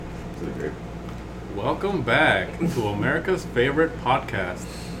Agree. Welcome back to America's favorite podcast,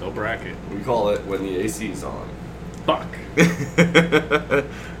 The Bracket. We call it When the AC's On. Fuck.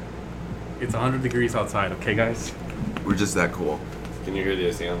 It's 100 degrees outside, okay, guys? We're just that cool. Can you hear the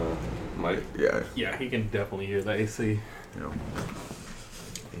AC on the mic? Yeah. Yeah, he can definitely hear the AC. You know.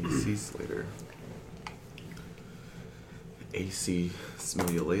 AC Slater. AC,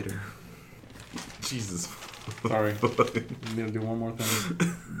 smell you later. Jesus. Sorry. I'm gonna do one more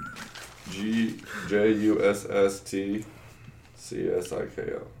thing.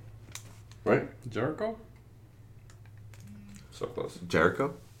 JUSSTCSIKO. Right? Jericho? So close.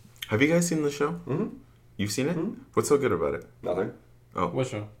 Jericho? Have you guys seen the show? Mm-hmm. You've seen it? Mhm. What's so good about it? Nothing. Oh, What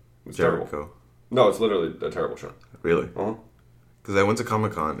show? It's Jericho. terrible. No, it's literally a terrible show. Really? Uh-huh. Because I went to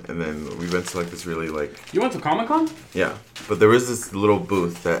Comic-Con and then we went to like this really like... You went to Comic-Con? Yeah. But there was this little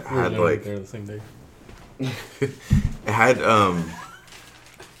booth that We were had literally like... there the same day. It had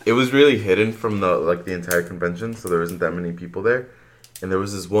it was really hidden from the entire convention, so there wasn't that many people there. And there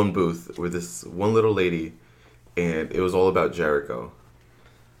was this one booth with this one little lady, and it was all about Jericho.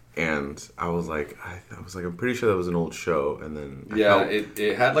 And I was like, I'm pretty sure that was an old show. And then Yeah,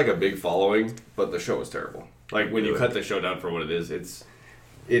 it had like a big following, but the show was terrible. Like when you Really? cut the show down for what it is, it's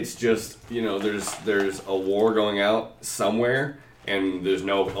just, you know, there's a war going out somewhere, and there's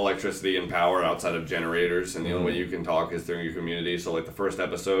no electricity and power outside of generators, and the only way you can talk is through your community. So like the first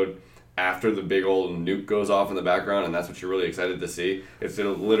episode, after the big old nuke goes off in the background, and that's what you're really excited to see, it's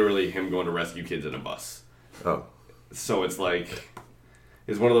literally him going to rescue kids in a bus. Oh, So it's like,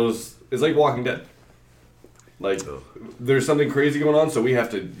 it's one of those, it's like Walking Dead. Like, Ugh. there's something crazy going on, so we have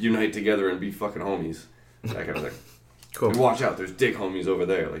to unite together and be fucking homies. That kind of thing. cool. And watch out, there's dick homies over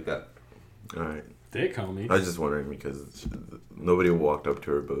there, like that. All right. Dick, homie. I was just wondering because nobody walked up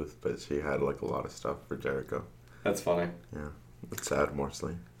to her booth, but she had like a lot of stuff for Jericho. That's funny. Yeah, it's sad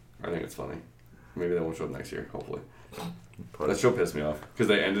mostly. I think it's funny. Maybe they won't show up next year, hopefully. But That show pissed me off, because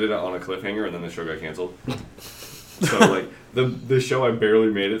they ended it on a cliffhanger, and then the show got canceled. So, like, the show I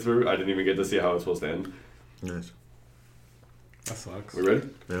barely made it through, I didn't even get to see how it was supposed to end. nice. That sucks. We ready?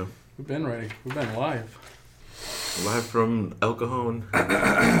 Yeah. We've been ready. We've been live. Live from El Cajon.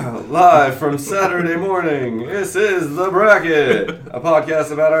 Live from Saturday morning, this is The Bracket, a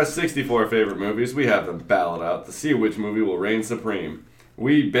podcast about our 64 favorite movies. We have them ballot out to see which movie will reign supreme.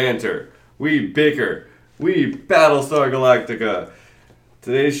 We banter, we bicker, we Battlestar Galactica.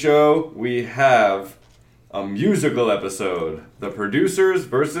 Today's show, we have a musical episode, The Producers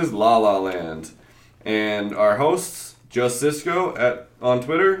versus La La Land. And our hosts, Just Cisco on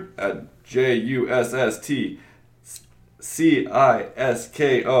Twitter, at JUSSTCISKO,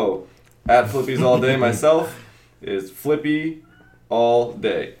 at Flippies All Day. Myself is Flippy All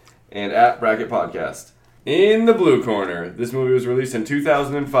Day, and at Bracket Podcast. In the blue corner, this movie was released in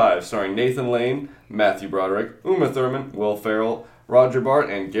 2005, starring Nathan Lane, Matthew Broderick, Uma Thurman, Will Ferrell, Roger Bart,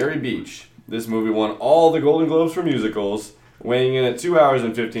 and Gary Beach. This movie won all the Golden Globes for musicals, weighing in at 2 hours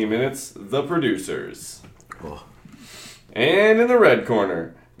and 15 minutes, The Producers. Oh. And in the red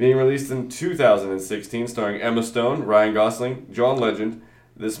corner, being released in 2016, starring Emma Stone, Ryan Gosling, John Legend.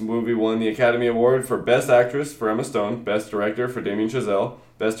 This movie won the Academy Award for Best Actress for Emma Stone, Best Director for Damien Chazelle,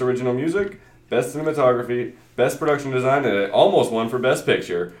 Best Original Music, Best Cinematography, Best Production Design, and it almost won for Best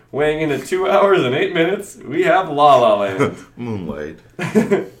Picture. Weighing in at 2 hours and 8 minutes, we have La La Land. Moonlight.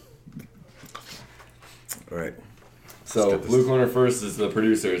 All right. So, Let's get this. blue corner first is The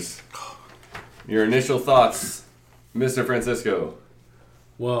Producers. Your initial thoughts, Mr. Francisco.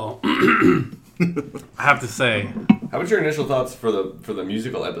 Well, I have to say, How about your initial thoughts for the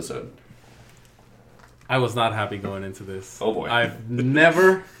musical episode? I was not happy going into this. Oh, boy. I've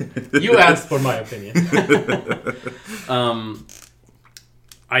never... You asked for my opinion.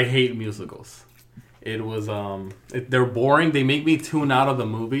 I hate musicals. It was... they're boring. They make me tune out of the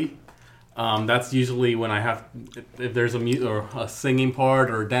movie. That's usually when I have... If there's or a singing part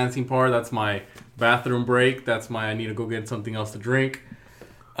or a dancing part, that's my bathroom break. That's my I need to go get something else to drink.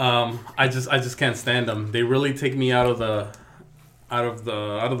 I just can't stand them. They really take me out of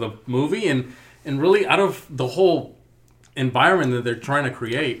the movie and really out of the whole environment that they're trying to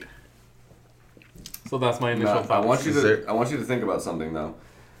create. So that's my initial No, thoughts. I want you to think about something though.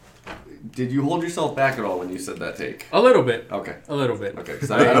 Did you hold yourself back at all when you said that take? A little bit. Okay. A little bit. Okay. Because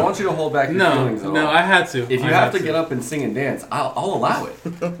I don't want you to hold back your feelings at all. No, I had to. If you have to get up and sing and dance, I'll allow it.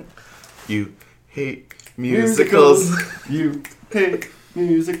 You hate musicals. You hate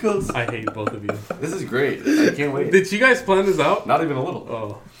musicals. I hate both of you. This is great. I can't wait. Did you guys plan this out? Not even a little.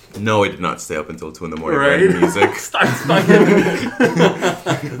 Oh, No, I did not stay up until 2 in the morning Right? writing music. Start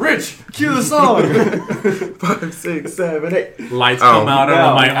giving Rich, cue the song. 5, 6, 7, 8. lights come out now,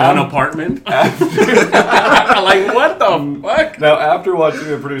 of my own apartment. Like, what the fuck? Now, after watching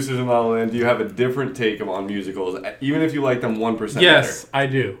The Producers in La La Land, do you have a different take on musicals, even if you like them 1% Yes, I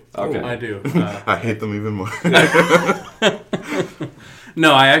do. Okay. I do. I hate them even more.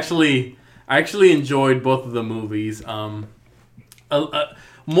 No, I actually enjoyed both of the movies.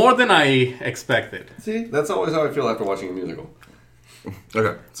 More than I expected. better? See, that's always how I feel after watching a musical.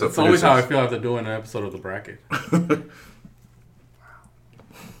 Okay, so It's always how I Producers. feel after doing an episode of The Bracket.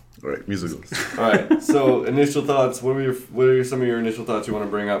 All right, musicals. All right, so initial thoughts. What are some of your initial thoughts you want to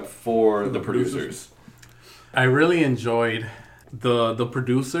bring up for The Producers? I really enjoyed the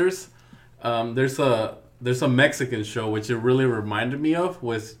Producers. There's a Mexican show which it really reminded me of,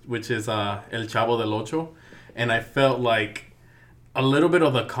 which is El Chavo del Ocho, and I felt like a little bit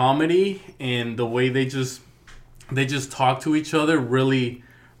of the comedy and the way they just talk to each other really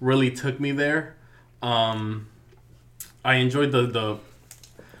took me there. I enjoyed the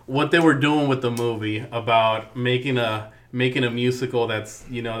what they were doing with the movie about making a musical that's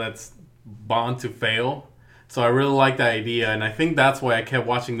bound to fail. So I really liked the idea, and I think that's why I kept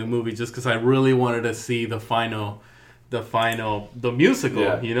watching the movie, just because I really wanted to see the musical.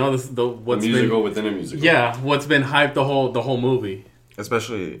 Yeah. What's a musical been, within a musical. yeah, what's been hyped the whole movie.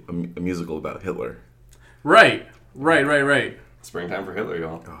 Especially a musical about Hitler. Right. Springtime for Hitler,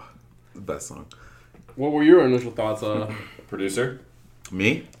 y'all. The best song. What were your initial thoughts? Producer?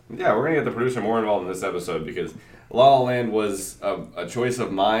 Me? Yeah, we're going to get the producer more involved in this episode because La La Land was a choice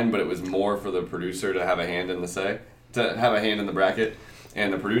of mine, but it was more for the producer to have a hand in the bracket,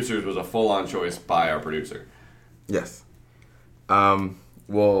 and The Producers was a full-on choice by our producer. Yes.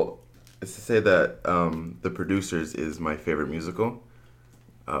 Well, it's to say that The Producers is my favorite musical,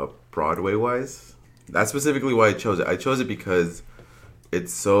 Broadway-wise. That's specifically why I chose it. I chose it because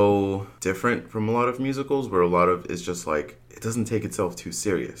it's so different from a lot of musicals, where a lot of it's just like it doesn't take itself too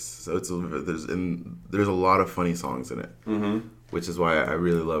serious. So there's a lot of funny songs in it, which is why I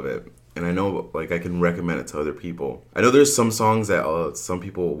really love it. And I know like I can recommend it to other people. I know there's some songs that some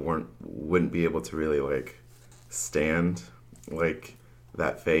people wouldn't be able to really like stand, like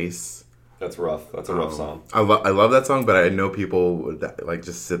That Face. That's rough. That's a rough song. I love that song, but I know people would like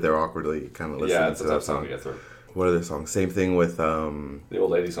just sit there awkwardly kind of listening Yeah, it's to a that tough song song. to get through. What other songs? Same thing with The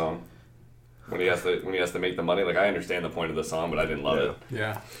Old Lady song. When he has to make the money, like I understand the point of the song, but I didn't love it.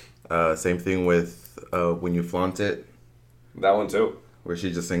 Yeah. Same thing with When You Flaunt It, That one too. where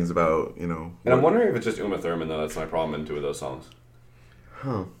she just sings about And I'm wondering if it's just Uma Thurman though. That's my problem in two of those songs. I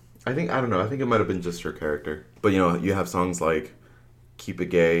don't know. I think it might have been just her character. But you have songs like Keep It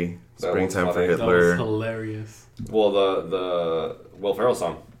Gay, That one's Springtime for funny. That was Hitler, hilarious. Well, the Will Ferrell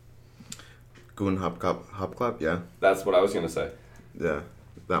song. Goon Hop Clap, yeah. That's what I was gonna say. Yeah.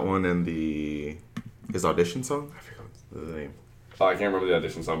 That one and his audition song? I forgot the name. Oh, I can't remember the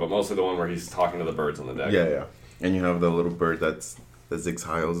audition song, but mostly the one where he's talking to the birds on the deck. Yeah. And you have the little bird that Ziggs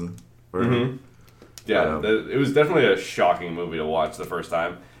Hiles. Mm-hmm. Yeah, it was definitely a shocking movie to watch the first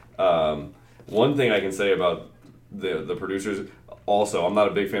time. One thing I can say about the producers, also, I'm not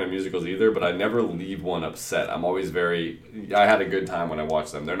a big fan of musicals either, but I never leave one upset. I'm always I had a good time when I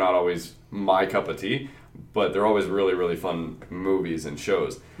watch them. They're not always my cup of tea, but they're always really, really fun movies and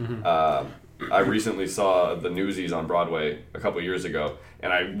shows. I recently saw the Newsies on Broadway a couple years ago,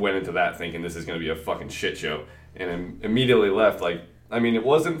 and I went into that thinking this is going to be a fucking shit show, and immediately left like, I mean, it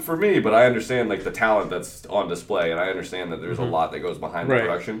wasn't for me, but I understand like the talent that's on display, and I understand that there's a lot that goes behind the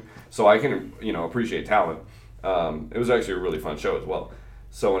production, so I can appreciate talent. It was actually a really fun show as well.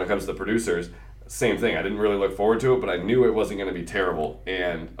 So when it comes to the producers, same thing. I didn't really look forward to it, but I knew it wasn't going to be terrible.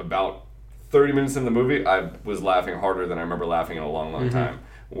 And about 30 minutes in the movie, I was laughing harder than I remember laughing in a long, long time.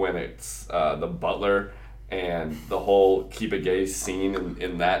 When it's the butler and the whole Keep It Gay scene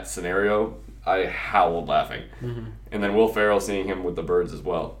in that scenario, I howled laughing. And then Will Ferrell seeing him with the birds as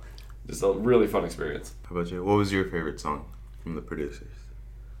well. Just a really fun experience. How about you? What was your favorite song from the producers?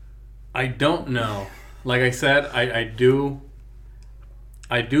 I don't know. Like I said, I do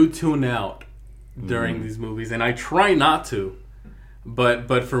tune out during these movies, and I try not to.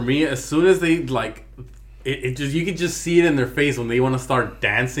 But for me, as soon as they like, it just you can just see it in their face when they want to start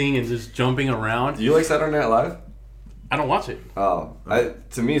dancing and just jumping around. Do you like Saturday Night Live? I don't watch it. Oh,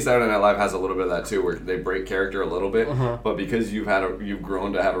 to me, Saturday Night Live has a little bit of that too, where they break character a little bit. But because you've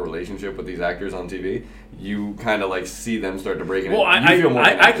grown to have a relationship with these actors on TV, you kind of like see them start to break it. Well,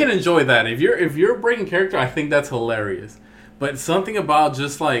 I can enjoy that. If you're breaking character, I think that's hilarious. But something about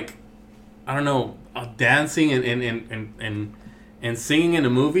just like, I don't know, dancing and and singing in a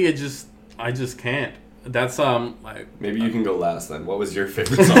movie, I just can't. That's like Maybe you can go last then. What was your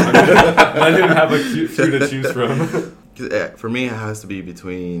favorite song? Let him have a few to choose from. For me, it has to be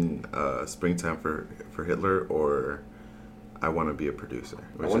between "Springtime for Hitler" or "I Want to Be a Producer."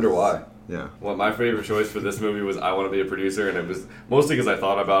 I wonder why. Yeah. Well, my favorite choice for this movie was "I Want to Be a Producer," and it was mostly because I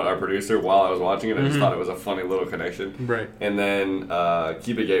thought about our producer while I was watching it. I just thought it was a funny little connection. Right. And then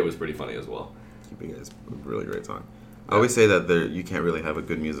 "Keep It Gay" was pretty funny as well. Keep It Gay is a really great song. I always say that you can't really have a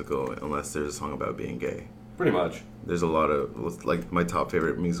good musical unless there's a song about being gay. Pretty much. There's a lot of, like, my top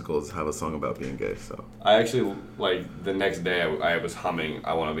favorite musicals have a song about being gay, so. I actually, like, the next day I was humming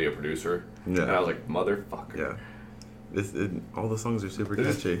 "I Want to Be a Producer," Yeah. and I was like, motherfucker. Yeah. All the songs are super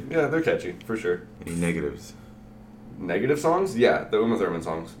catchy. Yeah, they're catchy, for sure. Any negatives? Negative songs? Yeah, the Uma Thurman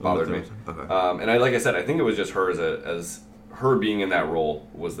songs bothered me. Okay. And like I said, I think it was just her as her being in that role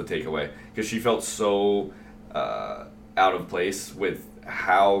was the takeaway. Because she felt so out of place with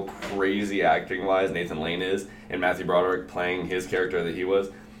how crazy acting-wise Nathan Lane is, and Matthew Broderick playing his character that he was.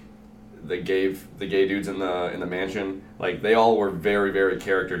 The gay dudes in the mansion, like, they all were very, very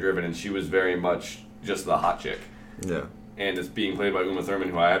character-driven, and she was very much just the hot chick. Yeah. And it's being played by Uma Thurman,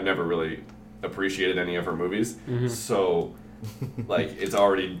 who I have never really appreciated any of her movies. So, like, it's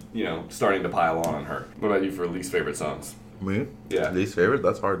already, starting to pile on her. What about you for least favorite songs? Me? Yeah. Least favorite?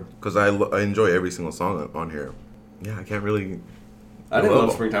 That's hard. Because I enjoy every single song on here. Yeah, I can't really... I didn't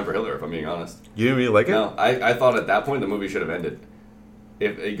love "Springtime for Hitler," if I'm being honest. You didn't really like it? No, I thought at that point the movie should have ended.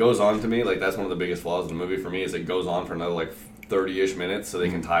 If it goes on to me, like, that's one of the biggest flaws in the movie for me, is it goes on for another, like, 30-ish minutes so they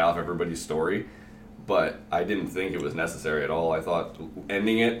can tie off everybody's story. But I didn't think it was necessary at all. I thought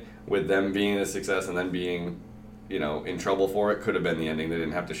ending it with them being a success and then being, in trouble for it could have been the ending. They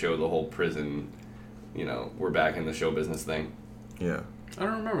didn't have to show the whole prison, we're back in the show business thing. Yeah. I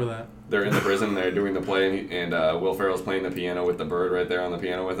don't remember that. They're in the prison, they're doing the play, and Will Ferrell's playing the piano with the bird right there on the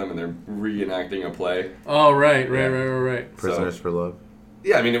piano with him, and they're reenacting a play. Oh, right. Prisoners for Love.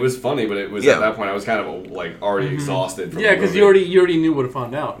 Yeah, I mean, it was funny, but it was at that point I was kind of like already exhausted. From Yeah, because you already knew what to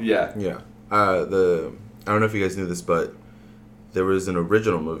find out. Yeah. Yeah. I don't know if you guys knew this, but there was an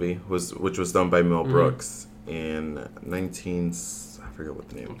original movie which was done by Mel Brooks in I forget what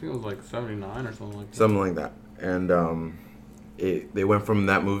the name. I think it was like 79 or something like that. Something like that. And they went from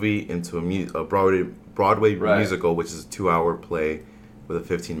that movie into a Broadway musical, which is a 2-hour play with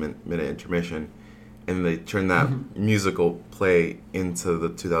a 15-minute intermission. And they turned that musical play into the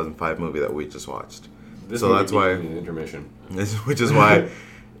 2005 movie that we just watched. So that's why an intermission. Which is why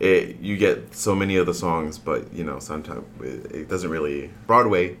you get so many of the songs, but sometimes it doesn't really.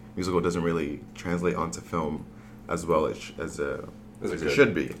 Broadway musical doesn't really translate onto film as well as it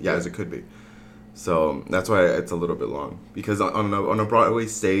should be. Yeah, as it could be. So that's why it's a little bit long, because on a Broadway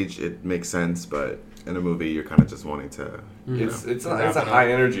stage it makes sense, but in a movie you're kind of just wanting to. It's a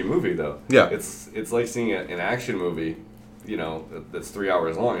high energy movie though. Yeah. It's like seeing an action movie, that's 3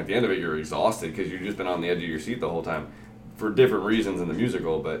 hours long. At the end of it, you're exhausted because you've just been on the edge of your seat the whole time, for different reasons in the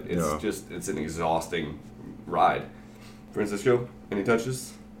musical. But it's an exhausting ride. Francisco, any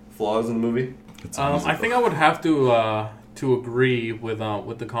touches, flaws in the movie? I think I would have to agree with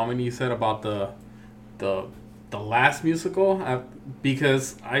the comment you said about the last musical,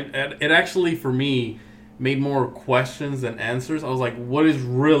 because it actually for me made more questions than answers. I was like, what is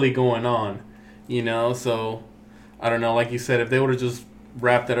really going on? So I don't know. Like you said, if they would have just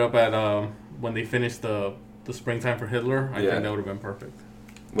wrapped it up at when they finished the Springtime for Hitler, I think that would have been perfect.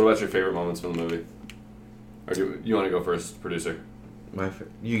 What about your favorite moments from the movie? Or do you want to go first, producer?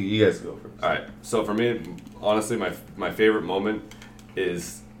 You guys go first. All right. So for me, honestly, my favorite moment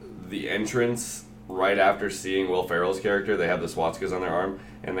is the entrance right after seeing Will Ferrell's character. They have the swastikas on their arm,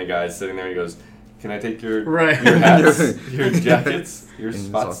 and the guy's sitting there and he goes, "Can I take your hats, your jackets, your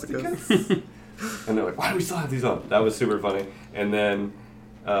swastikas?" And they're like, "Why do we still have these on?" That was super funny. And then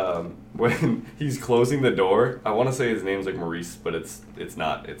when he's closing the door, I want to say his name's like Maurice, but it's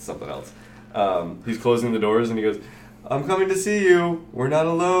not. It's something else. He's closing the doors and he goes, "I'm coming to see you. We're not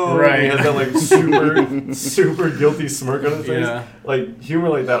alone." Right. He has that like super guilty smirk on his face. Yeah. Like humor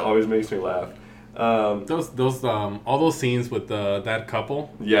like that always makes me laugh. Those all those scenes with that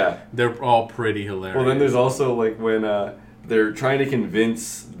couple, Yeah. they're all pretty hilarious. Well, then there's also like when they're trying to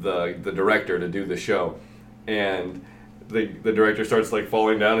convince the director to do the show, and the director starts like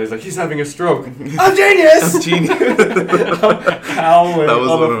falling down. And he's like, "He's having a stroke." I'm genius. I'm genius. Howling That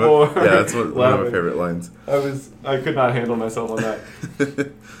was on the floor. That's one of my favorite lines. I could not handle myself on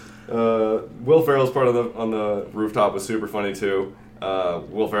that. Will Ferrell's part on the rooftop was super funny too.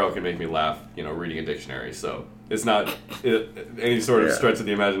 Will Ferrell can make me laugh, reading a dictionary. So it's not any sort of stretch of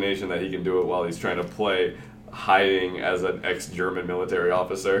the imagination that he can do it while he's trying to play hiding as an ex-German military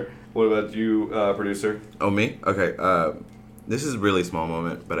officer. What about you, producer? Oh, me? Okay. This is a really small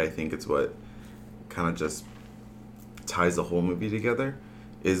moment, but I think it's what kind of just ties the whole movie together.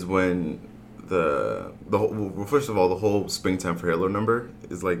 Is when the whole, well, first of all, the whole "Springtime for Hitler" number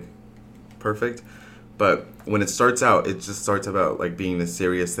is like perfect. But when it starts out, it just starts about like being this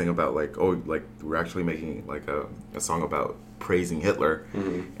serious thing about like, oh, like we're actually making like a song about praising Hitler.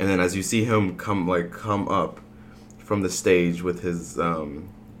 Mm-hmm. And then as you see him come up from the stage with his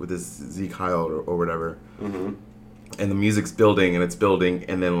Sieg Heil or whatever, Mm-hmm. and the music's building and it's building,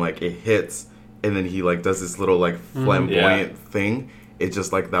 and then like it hits, and then he like does this little like flamboyant thing. It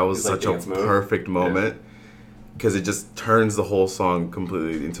just like that was It's like such a dance move. perfect moment. Because it just turns the whole song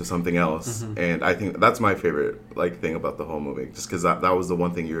completely into something else, and I think that's my favorite like thing about the whole movie. Just because that was the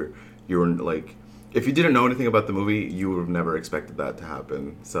one thing you were like, if you didn't know anything about the movie, you would have never expected that to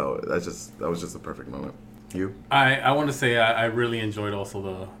happen. So that was just a perfect moment. You? I want to say I really enjoyed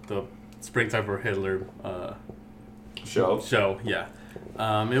also the Springtime for Hitler Show. Yeah,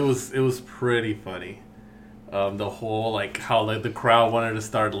 it was pretty funny. The whole like how like the crowd wanted to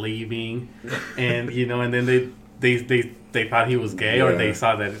start leaving, and and then they thought he was gay, or they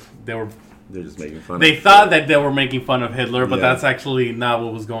saw that They're just making fun. they thought that they were making fun of Hitler, but Yeah. that's actually not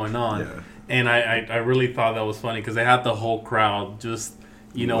what was going on. Yeah. And I really thought that was funny because they had the whole crowd just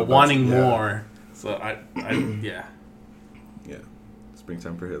That's- wanting yeah. more. So I yeah. Yeah.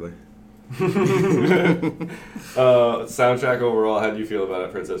 Springtime for Hitler. Soundtrack overall, how do you feel about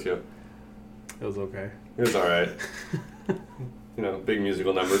it, Francisco? It was okay. It was alright. Big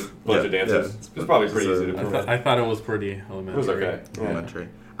musical numbers, bunch of dancers. Yeah. It's probably pretty Just, easy to I, perform. I thought it was pretty elementary. It was okay. Yeah. Elementary.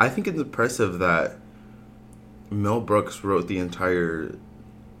 I think it's impressive that Mel Brooks wrote the entire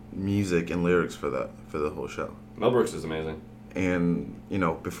music and lyrics for the whole show. Mel Brooks is amazing. And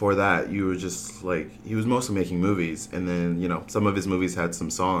before that, you were just like, he was mostly making movies, and then some of his movies had some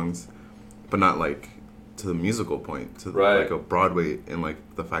songs, but not like to the musical point, to Right. like a Broadway, and like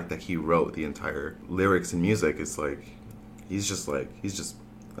the fact that he wrote the entire lyrics and music is like he's just an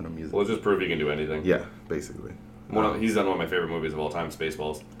music. Well, just prove he can do anything. Yeah, basically. He's done one of my favorite movies of all time,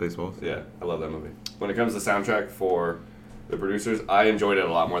 Spaceballs. Spaceballs. Yeah, I love that movie. When it comes to soundtrack for the producers, I enjoyed it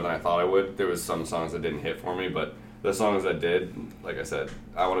a lot more than I thought I would. There was some songs that didn't hit for me, but the songs that did, like I said,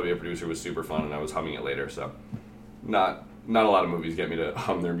 I Want to Be a Producer was super fun, and I was humming it later. So, not a lot of movies get me to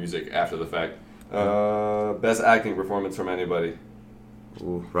hum their music after the fact. Best acting performance from anybody.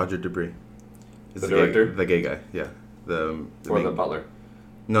 Ooh, Roger Debris. Is The director? the gay guy. Yeah. The Butler.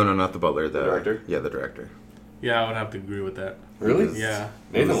 No, not the butler. The director? Yeah, the director. Yeah, I would have to agree with that. Really? Yeah.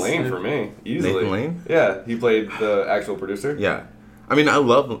 Nathan Lane for me, easily. Nathan Lane? Yeah, he played the actual producer. Yeah. I mean, I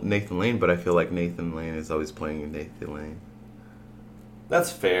love Nathan Lane, but I feel like Nathan Lane is always playing Nathan Lane.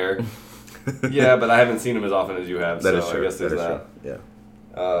 That's fair. Yeah, but I haven't seen him as often as you have, That so is true. I guess there's that. Yeah.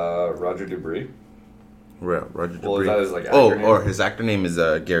 Roger Debris. Roger Debris. Well, is that his, like, actor name? or his actor name is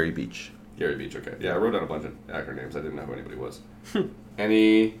Gary Beach. Gary Beach, okay. Yeah, I wrote down a bunch of actor names. I didn't know who anybody was.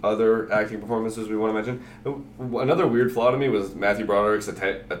 Any other acting performances we want to mention? Another weird flaw to me was Matthew Broderick's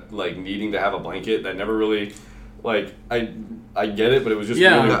needing to have a blanket. That never really, I get it, but it was just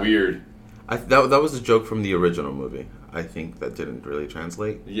really weird. That was a joke from the original movie. I think that didn't really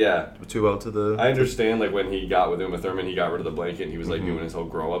translate Yeah. too well to the... I understand, when he got with Uma Thurman, he got rid of the blanket and he was, doing his whole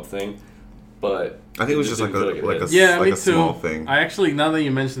grow-up thing. But I think it was just didn't feel it hit. Yeah, me a too. small thing. I actually, now that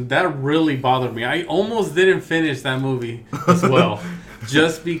you mentioned, that really bothered me. I almost didn't finish that movie as well,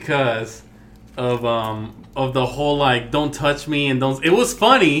 just because of the whole don't touch me and don't. It was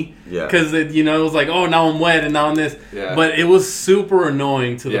funny, Yeah. because it was like, oh, now I'm wet and now I'm this. Yeah. But it was super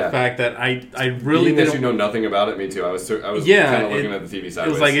annoying to the Yeah. fact that I really Being that didn't. you know nothing about it, me too. I was Yeah, kind of looking at the TV It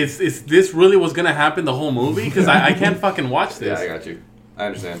sideways. was like, is this really what's gonna happen the whole movie? Because I can't fucking watch Yeah, this. I got you. I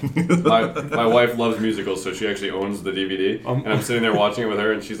understand. My wife loves musicals, so she actually owns the DVD. And I'm sitting there watching it with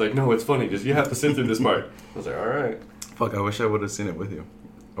her, and she's like, "No, it's funny. Just you have to sit through this part." I was like, "All right." Fuck, I wish I would have seen it with you.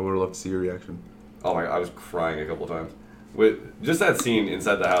 I would have loved to see your reaction. Oh my! I was crying a couple times with just that scene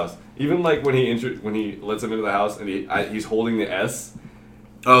inside the house. Even when he lets him into the house and he's holding the S.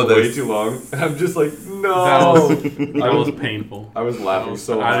 Oh, way too long. And I'm just like, no. That was painful. I was laughing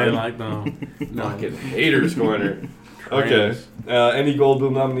so hard. I didn't like no. Fucking haters corner. Okay. Any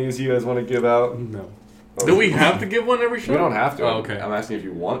Goldblum nominees you guys want to give out? No. Oh, Do we have to give one every show? We don't have to. Oh, okay. I'm asking if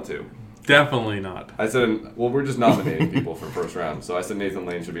you want to. Definitely not. I said, well, we're just nominating people for first round. So I said Nathan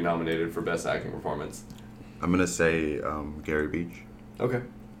Lane should be nominated for Best Acting Performance. I'm going to say Gary Beach. Okay.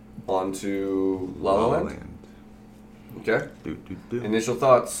 On to La La Land. Okay. Initial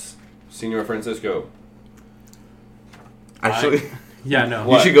thoughts, Senor Francisco. Actually, Yeah, no.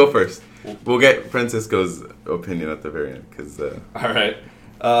 you should go first. We'll get Francisco's opinion at the very end because. All right.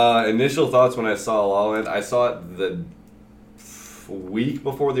 Initial thoughts when I saw La La Land. I saw it the week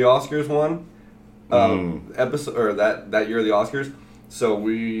before the Oscars won. Episode or that year of the Oscars. So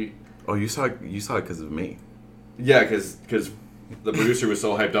we. Oh, you saw it because of me. Yeah, because the producer was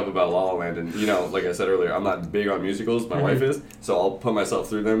so hyped up about La La Land, and like I said earlier, I'm not big on musicals. My wife is, so I'll put myself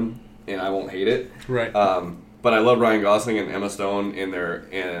through them, and I won't hate it. Right. But I love Ryan Gosling and Emma Stone in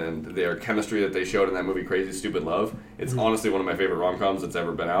their chemistry that they showed in that movie Crazy Stupid Love. It's honestly one of my favorite rom-coms that's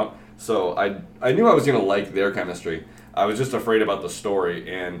ever been out. So I knew I was gonna like their chemistry. I was just afraid about the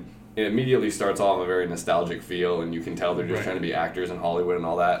story, and it immediately starts off a very nostalgic feel, and you can tell they're just trying to be actors in Hollywood and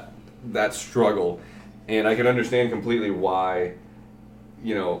all that struggle. And I can understand completely why,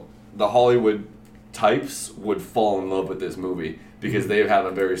 the Hollywood types would fall in love with this movie because they have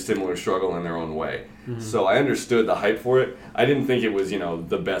a very similar struggle in their own way. So I understood the hype for it. I didn't think it was,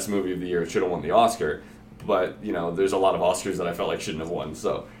 the best movie of the year. It should have won the Oscar. But, there's a lot of Oscars that I felt like shouldn't have won.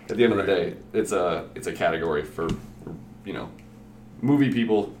 So at the end of the day, it's a category for, movie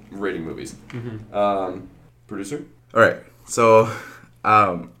people rating movies. Producer? All right. So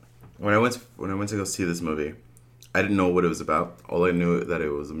when I went to go see this movie, I didn't know what it was about. All I knew that it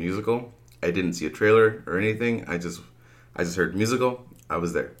was a musical. I didn't see a trailer or anything. I just heard musical. I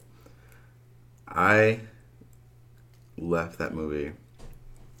was there. I left that movie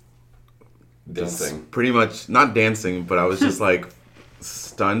Dancing. pretty much not dancing, but I was just like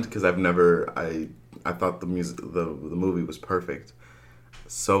stunned because I thought the movie was perfect.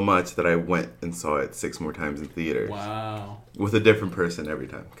 So much that I went and saw it 6 more times in theaters. Wow. With a different person every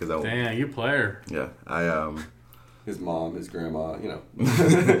time. Damn, you player. Yeah, His mom, his grandma,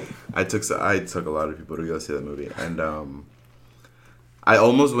 I took a lot of people to go see that movie, and I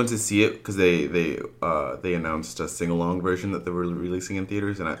almost went to see it because they announced a sing along version that they were releasing in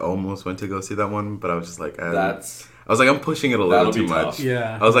theaters, and I almost went to go see that one, but I was just like, I'm pushing it a little too much.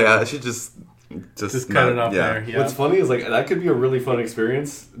 Yeah. I was like, I should just cut it off there. Yeah. What's funny is that could be a really fun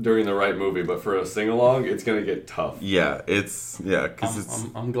experience during the right movie, but for a sing along, it's gonna get tough. Yeah, because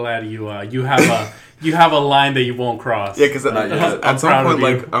I'm glad you have a line that you won't cross. Yeah, because at some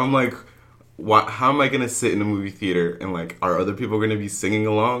point, I'm like, how am I gonna sit in a movie theater and are other people gonna be singing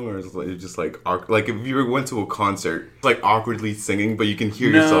along, or is it just like if you went to a concert, awkwardly singing, but you can hear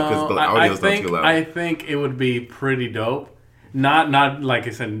yourself because the audio's not too loud. I think it would be pretty dope. Not like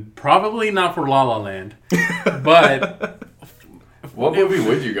I said, probably not for La La Land, but what movie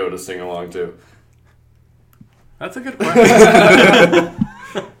would you go to sing along to? That's a good question.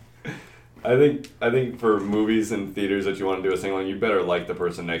 I think for movies and theaters that you want to do a sing along, you better like the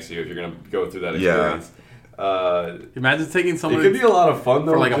person next to you if you're gonna go through that experience. Imagine taking someone. It could be a lot of fun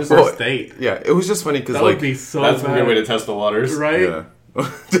though. For a first date. Yeah, it was just funny because that would be so. That's a good way to test the waters, right? Yeah.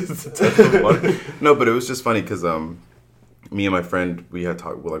 Just to test the water. No, but it was just funny because me and my friend, we had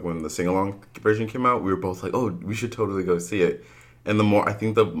talked when the sing along version came out, we were both like, oh, we should totally go see it. And the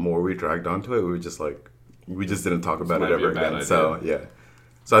more we dragged onto it, we were just we just didn't talk about it ever again. So yeah.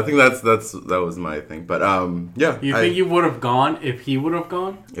 So I think that was my thing. But yeah. You think you would have gone if he would have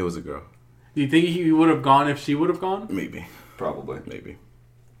gone? It was a girl. Do you think he would have gone if she would have gone? Maybe. Probably. Maybe.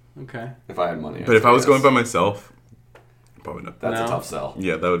 Okay. If I had money. But if I was going by myself, probably not. That's a tough sell.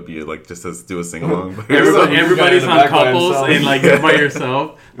 Yeah, that would be just to do a sing along. Everybody's on couples and you're by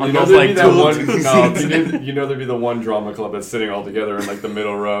yourself on those there'd be the one drama club that's sitting all together in the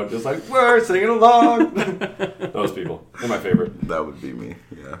middle row, just we're singing along. Those people, they're my favorite. That would be me.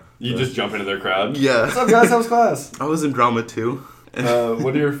 Yeah. You just jump into their crowd. Yeah. What's up, guys? How's class? I was in drama too.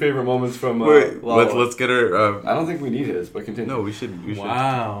 What are your favorite moments from? Wait, let's get her. I don't think we need his, but continue. No, we should.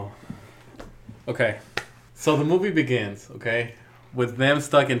 Wow. Okay. So the movie begins, okay, with them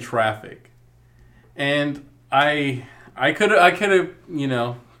stuck in traffic, and I could have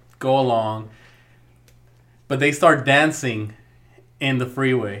go along, but they start dancing in the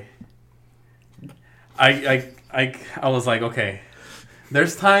freeway. I was like, okay,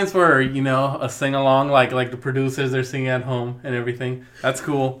 there's times where a sing along like the producers, they're singing at home and everything, that's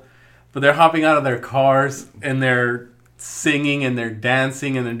cool, but they're hopping out of their cars and they're singing and they're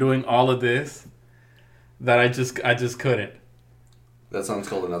dancing and they're doing all of this. That I just couldn't. That song's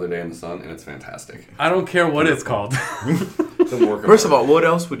called Another Day in the Sun, and it's fantastic. I don't care what it's called. First of all, what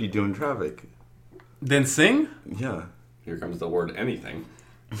else would you do in traffic? Then sing? Yeah. Here comes the word anything.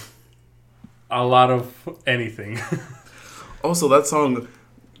 A lot of anything. Also, that song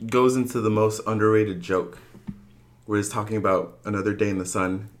goes into the most underrated joke, where it's talking about another day in the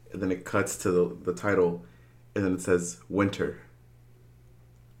sun, and then it cuts to the title, and then it says winter.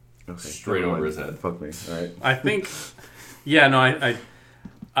 Okay, straight over his head. Fuck me. All right. I think, yeah, no,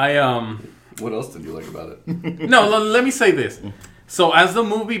 What else did you like about it? No, let me say this. So as the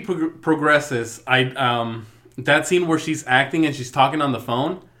movie progresses, that scene where she's acting and she's talking on the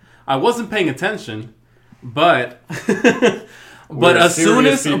phone, I wasn't paying attention, but but as soon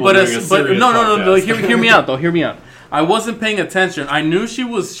as no, hear me out though. Hear me out. I wasn't paying attention. I knew she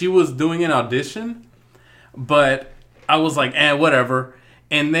was doing an audition, but I was like, whatever.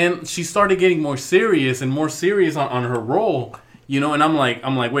 And then she started getting more serious on her role, and I'm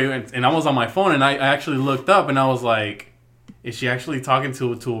like, wait, and I was on my phone and I actually looked up and I was like, is she actually talking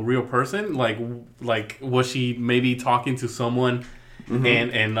to a real person? Like was she maybe talking to someone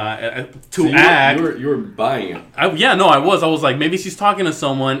and to act? You were buying it. I was like, maybe she's talking to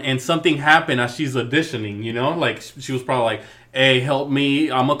someone and something happened as she's auditioning, like she was probably like, hey, help me,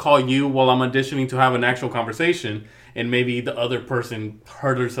 I'm gonna call you while I'm auditioning to have an actual conversation, and maybe the other person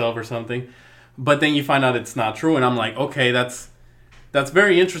hurt herself or something. But then you find out it's not true, and I'm like, okay, that's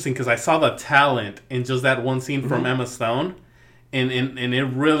very interesting, because I saw the talent in just that one scene from Emma Stone, and it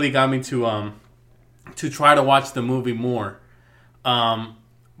really got me to try to watch the movie more.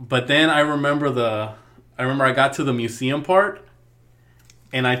 But then I remember I got to the museum part,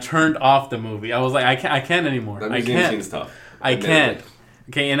 and I turned off the movie. I was like, I can't anymore. That museum scene's tough. I can't.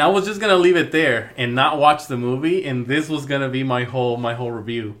 Okay, and I was just gonna leave it there and not watch the movie, and this was gonna be my whole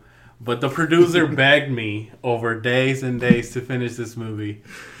review. But the producer begged me over days and days to finish this movie,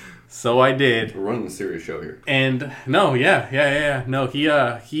 so I did. We're running a serious show here. And no, no,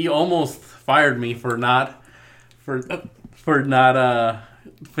 he almost fired me for not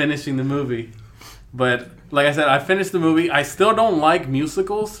finishing the movie. But like I said, I finished the movie. I still don't like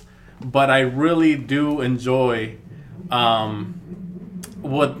musicals, but I really do enjoy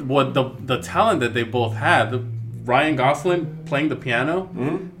what the talent that they both had. Ryan Gosling playing the piano,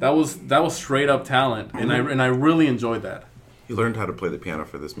 that was straight up talent, and I really enjoyed that. He learned how to play the piano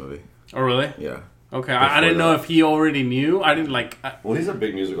for this movie. Oh, really? Yeah. Okay, I didn't know if he already knew. I didn't like. Well, he's a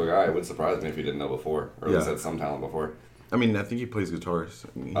big musical guy. It would surprise me if he didn't know before, or at least had some talent before. I mean, I think he plays guitars.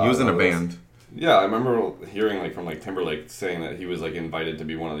 He was in a band. Yeah, I remember hearing from Timberlake saying that he was invited to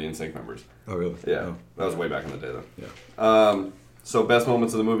be one of the NSYNC members. Oh, really? Yeah, oh. That was way back in the day, though. Yeah. So best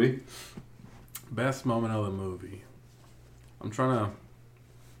moments of the movie. Best moment of the movie. I'm trying to.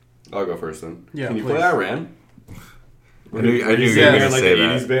 I'll go first then. Yeah, Can you please. play Iran? I knew you were He's going in to say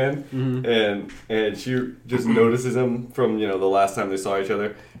that. 80s band, and she just notices him from the last time they saw each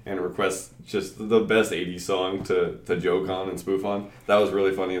other, and requests just the best 80s song to joke on and spoof on. That was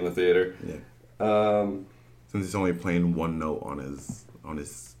really funny in the theater. Yeah. Since he's only playing one note on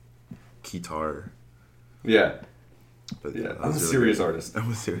his guitar. Yeah. But yeah, I'm a serious artist.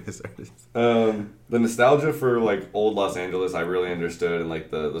 I'm a serious artist. The nostalgia for old Los Angeles, I really understood, and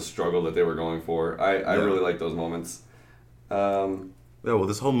the struggle that they were going for. I really like those moments. Yeah, well,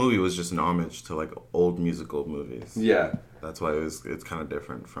 this whole movie was just an homage to old musical movies. Yeah, that's why it's kind of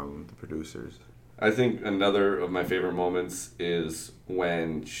different from the producers. I think another of my favorite moments is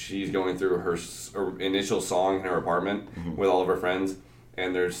when she's going through her initial song in her apartment with all of her friends,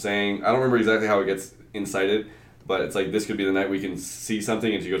 and they're saying, I don't remember exactly how it gets incited, but it's this could be the night we can see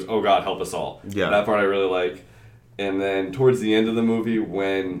something, and she goes, oh God, help us all. Yeah. That part I really like. And then towards the end of the movie,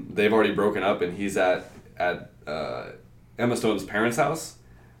 when they've already broken up and he's at Emma Stone's parents' house.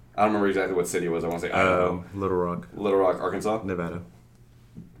 I don't remember exactly what city it was. I want to say Idaho. Little Rock. Little Rock, Arkansas? Nevada.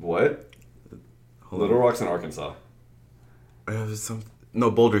 What? Little Rock's in Arkansas. No,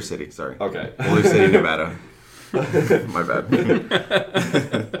 Boulder City, sorry. Okay. Boulder City, Nevada. My bad.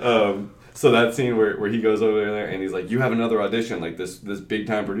 So that scene where he goes over there and he's like, you have another audition, this big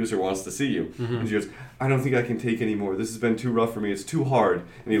time producer wants to see you. And she goes, I don't think I can take anymore. This has been too rough for me. It's too hard.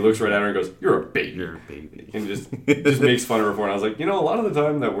 And he looks right at her and goes, you're a baby. You're a baby. And just makes fun of her for it. And I was like, a lot of the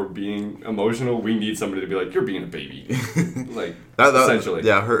time that we're being emotional, we need somebody to be like, you're being a baby. Essentially.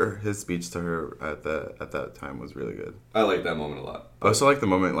 Yeah, his speech to her at that time was really good. I like that moment a lot. I also like the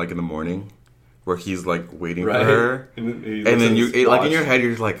moment in the morning where he's waiting for her, and then you in your head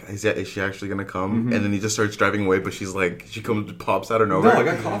you're like, is she actually gonna come? And then he just starts driving away, but she's she pops out of nowhere. No, I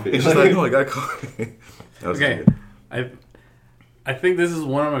got coffee. And she's like, no, I got coffee. That was okay, good. I think this is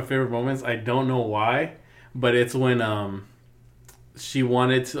one of my favorite moments. I don't know why, but it's when she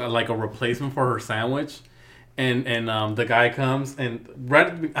wanted to, a replacement for her sandwich. And the guy comes and I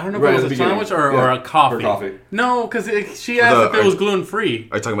don't know if it was a sandwich or a coffee. Her coffee. No, because she asked if it was gluten free.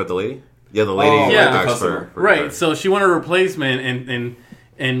 Are you talking about the lady? Yeah, the lady. The customer. Right. So she wanted a replacement, and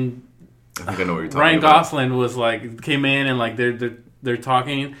I think I know what you're talking Ryan about. Gosling was came in and they're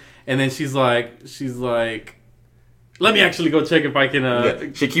talking, and then she's like, let me actually go check if I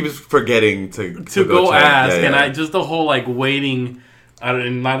can. She keeps forgetting to go check. ask, yeah. and I just the whole waiting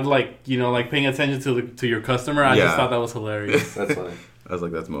And not like paying attention to your customer. I just thought that was hilarious. That's funny. I was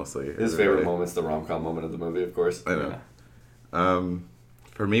like, that's mostly his favorite moment's the rom-com moment of the movie, of course. I know. Yeah.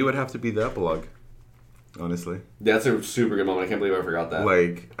 For me, it would have to be the epilogue. Honestly, that's a super good moment. I can't believe I forgot that.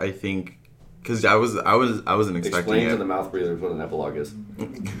 Like, I think because I wasn't expecting Explain it. to the mouth breathers what an epilogue is.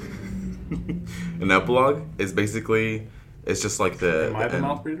 An epilogue is basically it's just like the. Am I the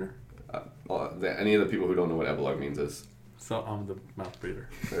mouth breather? Any of the people who don't know what epilogue means is. So I'm the mouth breather.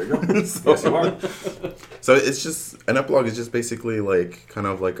 There you go. Yes, you are. So it's just an epilogue is just basically like kind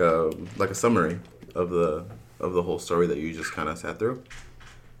of like a summary of the whole story that you just kind of sat through.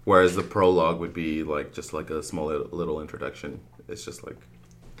 Whereas the prologue would be like just like a small little introduction. It's just like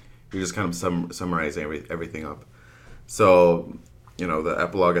you're just kind of summarizing everything up. So the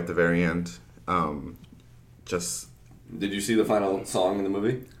epilogue at the very end, just. Did you see the final song in the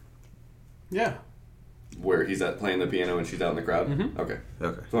movie? Yeah. Where he's playing the piano and she's out in the crowd? Mm-hmm. Okay.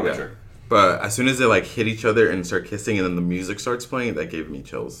 Just want to make sure. But as soon as they like hit each other and start kissing and then the music starts playing, that gave me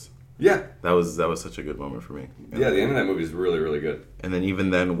chills. Yeah. That was such a good moment for me. Yeah, the end of that movie is really, really good. And then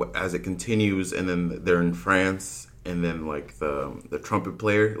even then, as it continues, and then they're in France, and then like the trumpet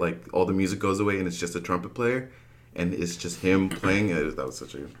player, like all the music goes away and it's just a trumpet player, and it's just him playing. That was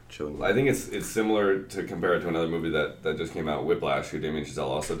such a chilling moment. I think it's similar to compare it to another movie that just came out, Whiplash, who Damien Chazelle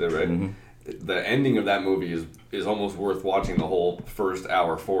also did, right? Mm-hmm. The ending of that movie is almost worth watching the whole first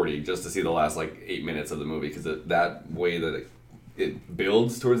hour 40 just to see the last like 8 minutes of the movie, because that way that it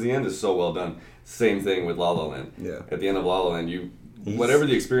builds towards the end is so well done. Same thing with La La Land. Yeah. At the end of La La Land, whatever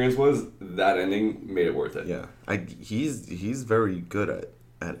the experience was, that ending made it worth it. Yeah. He's very good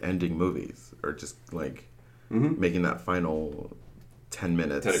at ending movies, or just like making that final 10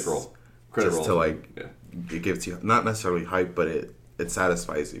 minutes. Credit roll. Just to like, it gives you not necessarily hype, but it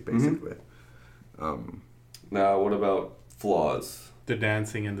satisfies you basically. Now, what about flaws? The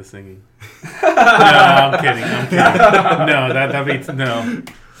dancing and the singing. No, I'm kidding. No, that beats no.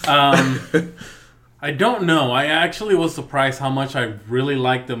 I don't know. I actually was surprised how much I really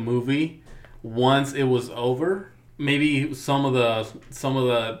liked the movie once it was over. Maybe some of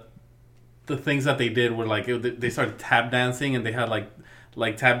the things that they did were like they started tap dancing and they had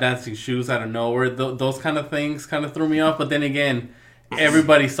like tap dancing shoes out of nowhere. Those kind of things kind of threw me off. But then again,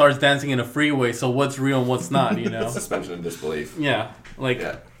 everybody starts dancing in a freeway, so what's real and what's not, Suspension of disbelief. Yeah,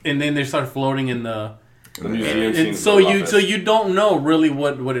 and then they start floating in the museum and so you don't know really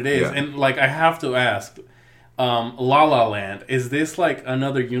what it is. And like I have to ask, La La Land, is this like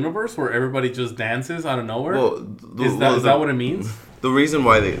another universe where everybody just dances out of nowhere? Well, is that what it means? The reason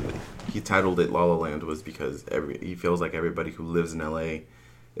why he titled it La La Land was because he feels like everybody who lives in LA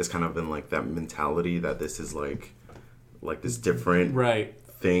is kind of in like that mentality that this is like this different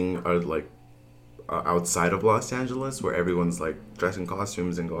thing, or like outside of Los Angeles, where everyone's like dressed in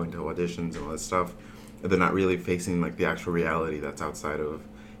costumes and going to auditions and all that stuff, and they're not really facing like the actual reality that's outside of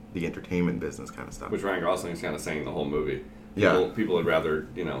the entertainment business kind of stuff. Which Ryan Gosling's kind of saying the whole movie. People would rather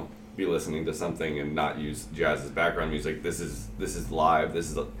be listening to something and not use jazz as background music. This is live.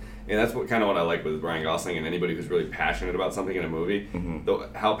 And that's what I like with Ryan Gosling, and anybody who's really passionate about something in a movie. Mm-hmm. Though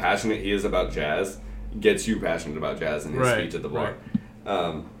how passionate he is about jazz gets you passionate about jazz in his speech at the bar.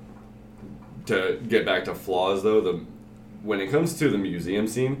 Right. To get back to flaws, though, when it comes to the museum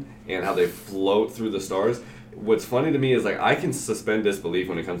scene and how they float through the stars, what's funny to me is like I can suspend disbelief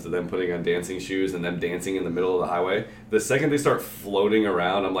when it comes to them putting on dancing shoes and them dancing in the middle of the highway. The second they start floating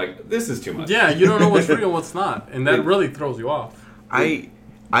around, I'm like, this is too much. Yeah, you don't know what's real and what's not, and that really throws you off. I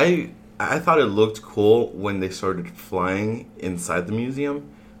thought it looked cool when they started flying inside the museum.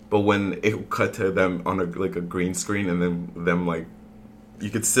 But when it cut to them on a green screen, and then them like, you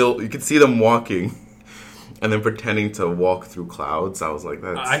could see them walking, and then pretending to walk through clouds. I was like,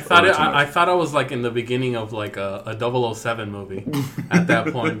 that's. I thought I was like in the beginning of like a 007 movie at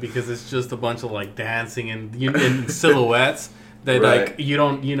that point, because it's just a bunch of like dancing and silhouettes that like you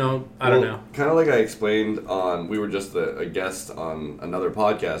don't I don't know. Kind of like I explained we were just a guest on another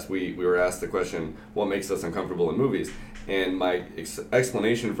podcast. We were asked the question, what makes us uncomfortable in movies? And my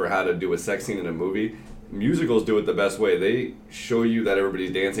explanation for how to do a sex scene in a movie, musicals do it the best way. They show you that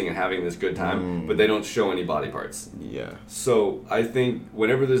everybody's dancing and having this good time, but they don't show any body parts. Yeah. So I think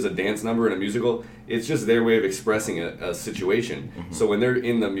whenever there's a dance number in a musical, it's just their way of expressing a situation. Mm-hmm. So when they're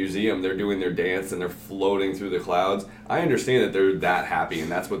in the museum, they're doing their dance and they're floating through the clouds. I understand that they're that happy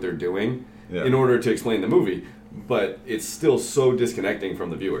and that's what they're doing in order to explain the movie, but it's still so disconnecting from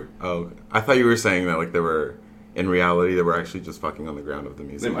the viewer. Oh, I thought you were saying that like they were... In reality, they were actually just fucking on the ground of the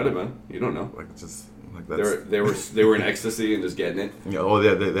museum. They might have been. You don't know. Like, just Like that's They were in ecstasy and just getting it. yeah. Oh,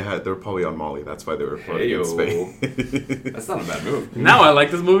 yeah. They were probably on Molly. That's why they were floating in space. That's not a bad move. Now I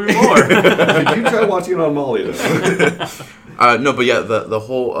like this movie more. You try watching it on Molly though. No, but yeah, the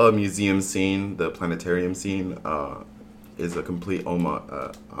whole museum scene, the planetarium scene, is a complete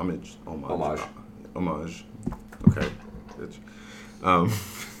homage. Homage. Okay.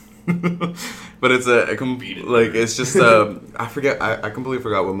 But it's it's just I forget I completely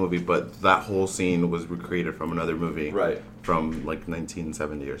forgot what movie, but that whole scene was recreated from another movie, Right. from like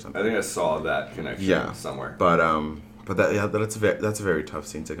 1970 or I something. think I saw that connection somewhere. But that's a very tough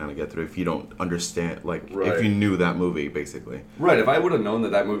scene to kind of get through if you don't understand, like Right. if you knew that movie basically. Right, if I would have known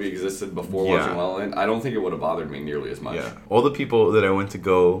that movie existed before Yeah. watching La La Land, I don't think it would have bothered me nearly as much. Yeah, all the people that I went to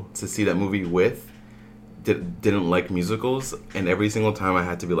go to see that movie with didn't like musicals, and every single time I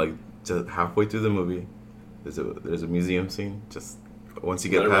had to be like, just halfway through the movie, there's a museum scene. Just once you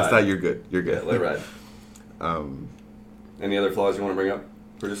get Let it past ride. that, you're good. You're good. Yeah, let it ride. Any other flaws you want to bring up,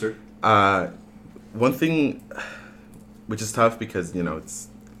 producer? One thing, which is tough because I've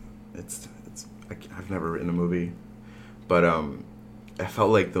never written a movie, but I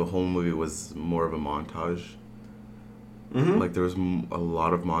felt like the whole movie was more of a montage. Mm-hmm. Like there was a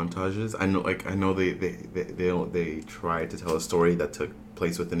lot of montages. I know they tried to tell a story that took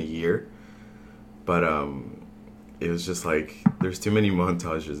place within a year, but it was just like there's too many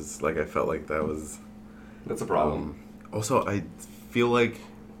montages. Like I felt like That's a problem. Also, I feel like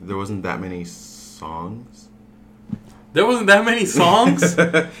there wasn't that many songs. There wasn't that many songs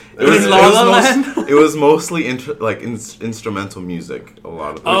It in La La Land. It was mostly instrumental music. A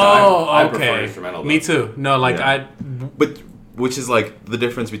lot of the time. Oh, I prefer okay. instrumental, though. Me too. No, like Yeah. But which is like the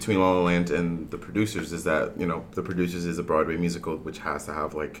difference between La La Land and the producers is that the producers is a Broadway musical which has to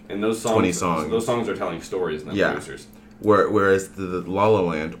have like And those songs, 20 songs. Those songs are telling stories, not Yeah. producers. Whereas the La La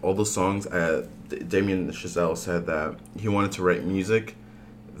Land, all the songs, Damien Chazelle said that he wanted to write music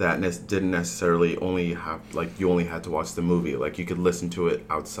that didn't necessarily only have, like, you only had to watch the movie. Like, you could listen to it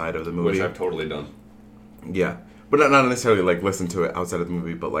outside of the movie. Which I've totally done. Yeah. But not necessarily, like, listen to it outside of the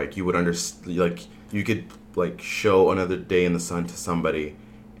movie, but, like, you would understand, like, you could, like, show Another Day in the Sun to somebody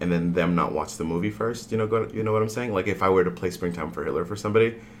and then them not watch the movie first. You know what I'm saying? Like, if I were to play Springtime for Hitler for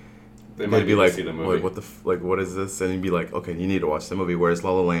somebody, They might they'd be like, see the movie. what is this? And you'd be like, okay, you need to watch the movie. Whereas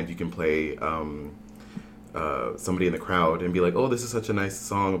La La Land, you can play somebody in the crowd and be like, oh, this is such a nice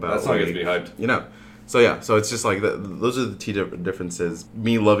song about, That song like, gets me hyped. So yeah, so it's just like those are the two differences.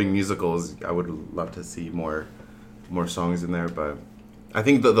 Me loving musicals, I would love to see more songs in there, but I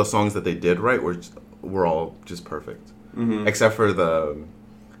think the songs that they did write were all just perfect, except for the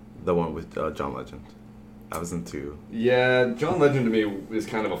one with John Legend. I wasn't too. Yeah, John Legend to me is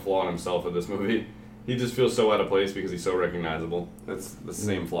kind of a flaw in himself in this movie. He just feels so out of place because he's so recognizable. That's the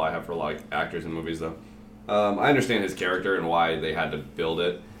same flaw I have for a lot of actors in movies, though. I understand his character and why they had to build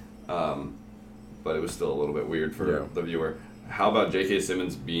it, but it was still a little bit weird for the viewer. How about J.K.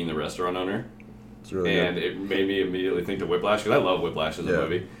 Simmons being the restaurant owner? It's really And good. it made me immediately think to Whiplash, because I love Whiplash as a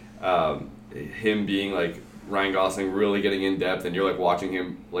movie. Him being like Ryan Gosling really getting in depth, and you're like watching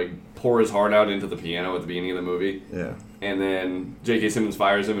him like pour his heart out into the piano at the beginning of the movie. Yeah. And then J.K. Simmons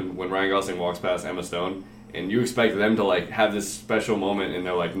fires him, and when Ryan Gosling walks past Emma Stone, and you expect them to like have this special moment, and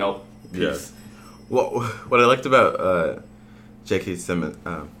they're like, nope, peace. Yeah. Well, what I liked about J.K. Simmons,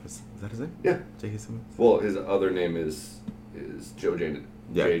 is that his name? Yeah. J.K. Simmons. Well, his other name is Joe J.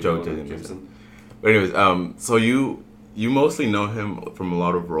 Yeah, Joe J. Jameson. But anyways, so you mostly know him from a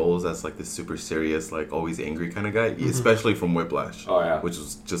lot of roles as like this super serious, like always angry kind of guy, especially from Whiplash. Oh yeah. Which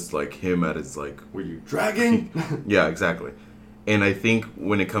was just like him at his like. Were you dragging? Yeah, exactly. And I think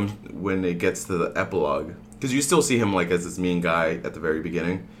when it gets to the epilogue, because you still see him like as this mean guy at the very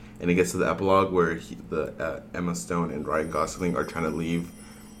beginning, and it gets to the epilogue where Emma Stone and Ryan Gosling are trying to leave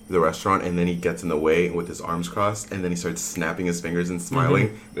the restaurant, and then he gets in the way with his arms crossed, and then he starts snapping his fingers and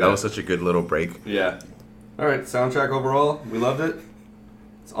smiling. Yeah. That was such a good little break. Yeah. All right, soundtrack overall, we loved it.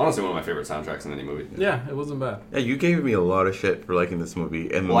 It's honestly one of my favorite soundtracks in any movie. Yeah, it wasn't bad. Yeah, you gave me a lot of shit for liking this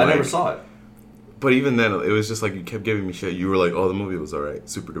movie, and Well, I never saw it. But even then, it was just like you kept giving me shit. You were like, "Oh, the movie was alright,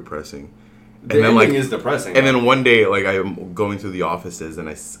 super depressing." The ending is depressing. And then one day, like, I'm going through the offices, and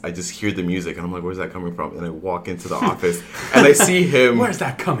I just hear the music, and I'm like, where's that coming from? And I walk into the office, and I see him. Where's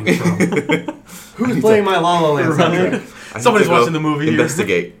that coming from? Who's playing my La La Land soundtrack? I need Somebody's to go watching the movie here.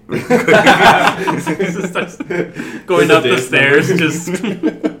 Investigate. Going up the stairs, just.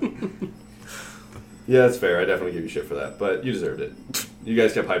 Yeah, that's fair. I definitely give you shit for that, but you deserved it. You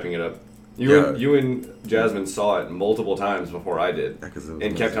guys kept hyping it up. You and Jasmine saw it multiple times before I did, Yeah, 'cause it was and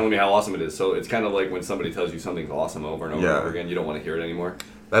kept amazing. telling me how awesome it is. So it's kind of like when somebody tells you something's awesome over and over and over again, you don't want to hear it anymore.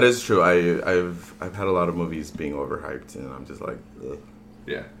 That is true. I've had a lot of movies being overhyped, and I'm just like, ugh.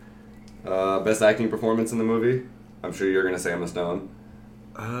 Yeah. Best acting performance in the movie? I'm sure you're going to say Emma Stone.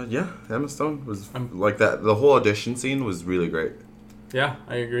 Yeah, Emma Stone was like that. The whole audition scene was really great. Yeah,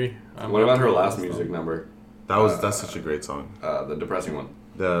 I agree. What about her last music number? That's such a great song. The depressing one.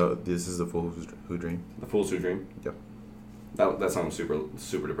 This is the Fool Who Dreamed. The Fool's Who Dream? Yep. That song was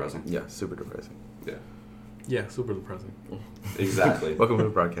super depressing. Yeah, super depressing. Yeah. Yeah, super depressing. Exactly. Welcome to the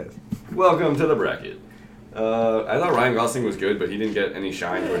broadcast. Welcome to the bracket. I thought Ryan Gosling was good, but he didn't get any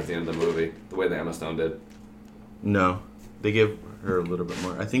shine towards the end of the movie, the way that Emma Stone did. No, they gave her a little bit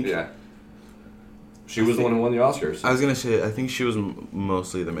more. I think. Yeah. She was the one who won the Oscars. I was gonna say, I think she was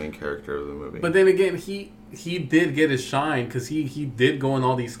mostly the main character of the movie. But then again, he did get his shine because he did go in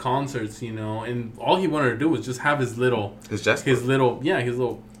all these concerts, you know, and all he wanted to do was just have his little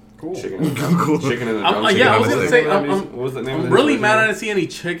cool. Chicken in the drum. Chicken in the drum. Yeah, I was on gonna the say What was the name of I'm the really music mad I video? didn't see any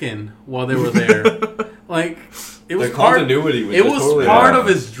chicken while they were there. Like it was The continuity was It just was totally part off. of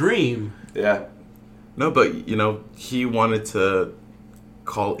his dream. Yeah. No, but he wanted to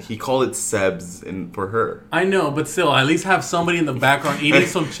called it Seb's for her. I know, but still, at least have somebody in the background eating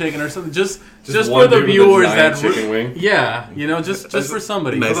some chicken or something, just one for the dude with a viewers giant that chicken wing. Yeah, just for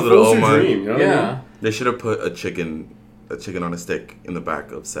somebody. Nice For the little Fool's Who homage. Dream, you know what I Yeah. mean? They should have put a chicken on a stick in the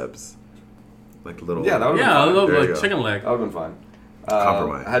back of Seb's, like a little. Yeah, that would have Yeah, I been fine. love There you like go. chicken leg. That would have been fine.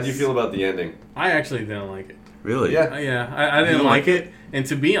 Compromise. How do you feel about the ending? I actually didn't like it. Really. Yeah. Yeah, I didn't didn't like like it. And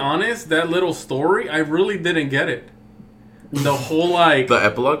to be honest, that little story, I really didn't get it. The whole like The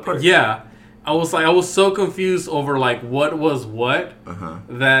epilogue part. yeah, I was so confused over like what was what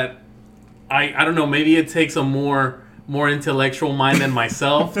that I don't know. Maybe it takes a more intellectual mind than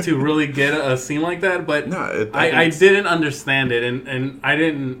myself to really get a scene like that. But No, I didn't understand it, and I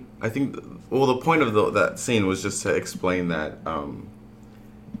didn't. I think. Well, the point of that scene was just to explain that,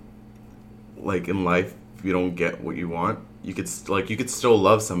 like in life, if you don't get what you want, you could still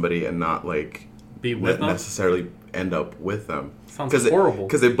love somebody and not like Be with them? necessarily end up with them. Sounds horrible.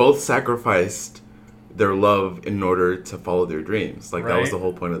 Because they both sacrificed their love in order to follow their dreams. Like that was Right. the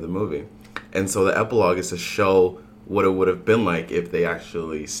whole point of the movie. And so the epilogue is to show what it would have been like if they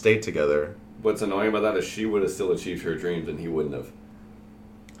actually stayed together. What's annoying about that is she would have still achieved her dreams and he wouldn't have.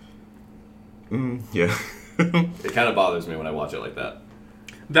 Yeah. It kind of bothers me when I watch it like that.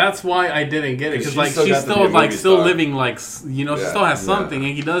 That's why I didn't get it Because because like still she's got to be still a like movie still star. living like she Yeah. still has Yeah. something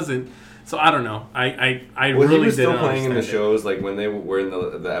and he doesn't. So I don't know. I Well, really he was still didn't playing in the understand it. shows, like when they were in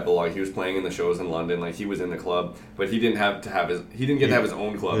the epilogue. He was playing in the shows in London, like he was in the club, but he didn't get to have his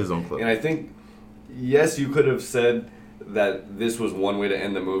own club. His own club. And I think, yes, you could have said that this was one way to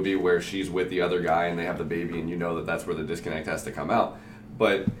end the movie, where she's with the other guy and they have the baby, and you know that that's where the disconnect has to come out.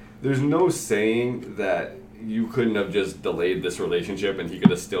 But there's no saying that you couldn't have just delayed this relationship and he could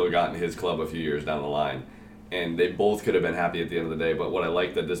have still gotten his club a few years down the line. And they both could have been happy at the end of the day. But what I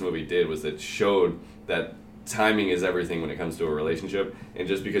liked that this movie did was it showed that timing is everything when it comes to a relationship. And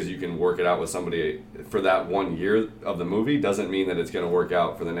just because you can work it out with somebody for that 1 year of the movie doesn't mean that it's going to work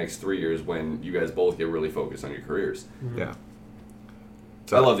out for the next 3 years when you guys both get really focused on your careers. Yeah.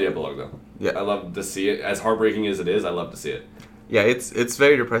 I love the epilogue, though. Yeah. I love to see it. As heartbreaking as it is, I love to see it. Yeah, it's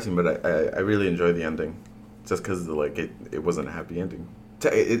very depressing, but I really enjoy the ending, just because like it wasn't a happy ending.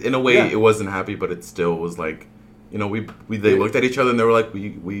 In a way, Yeah. it wasn't happy, but it still was like, they looked at each other and they were like,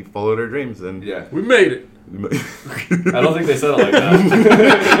 we followed our dreams and Yeah. We made it. I don't think they said it like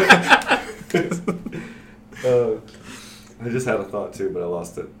that. I just had a thought too, but I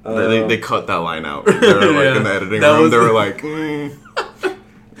lost it. they cut that line out. They were like in the editing That room. was- They were like,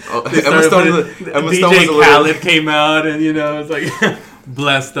 Oh, They Emma started Stone putting- was DJ a little. Khaled came out and it's like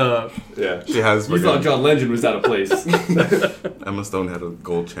blessed up. Yeah. She has. You thought John Legend was out of place. Emma Stone had a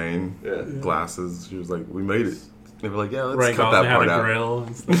gold chain, Yeah. glasses. She was like, "We made it." They were like, "Yeah, let's Right, cut Gosling that had part a out." grill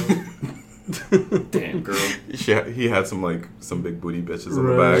and stuff. Damn girl. He had some big booty bitches in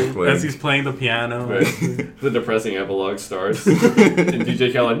Right. the back. Like, As he's playing the piano. Right. The depressing epilogue starts. And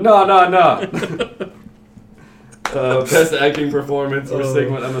DJ Khaled, no. Best acting performance. We're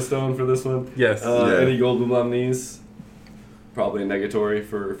sticking with Emma Stone for this one. Yes. Yeah. Any Goldblum nominees? Probably a negatory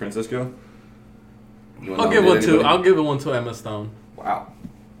for Francisco. You wanna I'll give nominate anybody? I'll give it one to Emma Stone. Wow.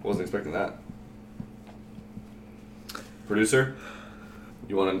 Wasn't expecting that. Producer?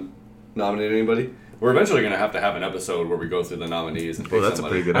 You want to nominate anybody? We're eventually going to have an episode where we go through the nominees and pick Oh, that's a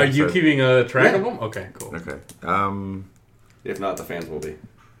somebody. pretty good Are you episode. keeping a track Yeah. of them? Okay, cool. Okay. If not, the fans will be.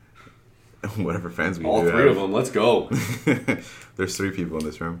 Whatever fans we All do three of them. Let's go. There's 3 people in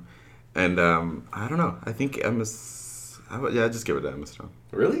this room. And I don't know. I think I'd just give it to Emma Stone.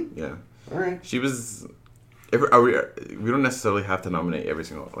 Really? Yeah. All right. She was. We don't necessarily have to nominate every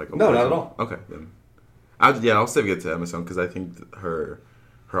single No, not at all. Okay, then. I'll save it to Emma Stone because I think her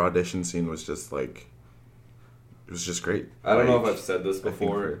audition scene was just like. It was just great. I don't know if I've said this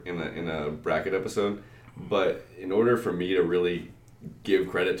before in a bracket episode, but in order for me to really give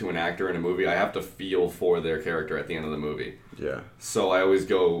credit to an actor in a movie, I have to feel for their character at the end of the movie. Yeah. So I always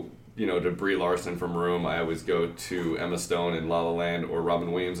go, to Brie Larson from Room. I always go to Emma Stone in La La Land or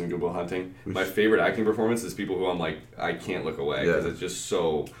Robin Williams in Good Will Hunting. My favorite acting performance is people who I'm like, I can't look away because it's just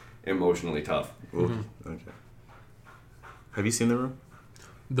so emotionally tough. Okay. Have you seen The Room?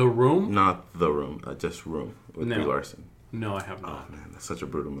 The Room? Not The Room, just Room with No. Brie Larson. No, I have not. Oh man, that's such a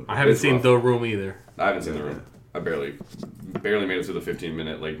brutal movie. I haven't It's seen rough. The Room either. I haven't seen The Room. I barely made it through the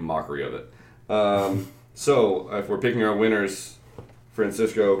 15-minute mockery of it. So if we're picking our winners,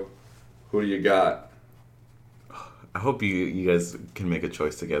 Francisco, who do you got? I hope you guys can make a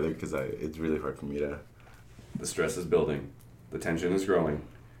choice together because it's really hard for me to. The stress is building. The tension is growing.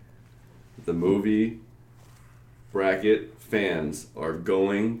 The movie bracket fans are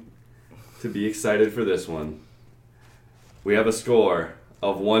going to be excited for this one. We have a score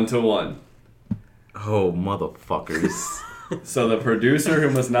of 1-1. Oh, motherfuckers. So the producer who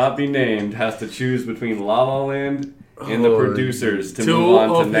must not be named has to choose between La La Land and the producers to move Two on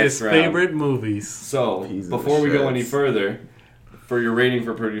to of next his round. favorite movies. So, Piece of before we go shit. any further, for your rating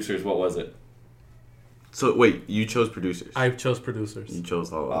for producers, what was it? So, wait, you chose producers. I chose producers. You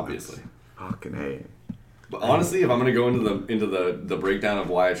chose all of them. Obviously. Fucking A. But honestly, if I'm going to go into the breakdown of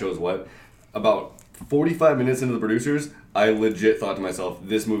why I chose what, about 45 minutes into the producers, I legit thought to myself,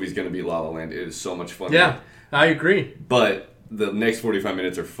 this movie's going to be La La Land. It is so much fun. Yeah, I agree. But the next 45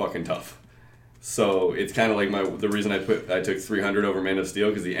 minutes are fucking tough. So it's kind of like the reason I took 300 over Man of Steel,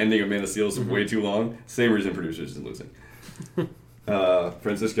 because the ending of Man of Steel is way too long. Same reason producers is losing.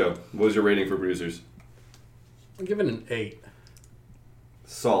 Francisco, what was your rating for producers? I'm giving it an 8.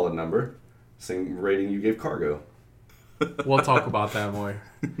 Solid number. Same rating you gave Cargo. We'll talk about that more.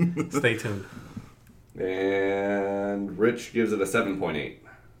 Stay tuned. And Rich gives it a 7.8.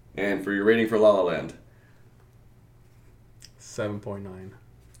 And for your rating for La La Land? 7.9.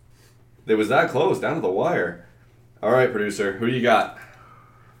 It was that close, down to the wire. All right, producer, who you got?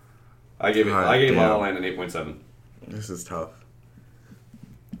 I gave La La damn. Land an 8.7. This is tough.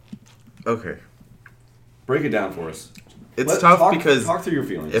 Okay. Break it down for us. It's tough because talk through your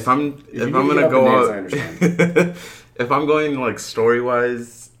feelings. if I'm you need to gonna get up go in out, names, I understand. if I'm going like story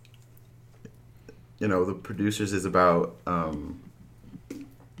wise, the producers is about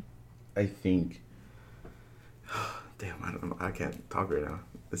I think. Damn, I don't know. I can't talk right now.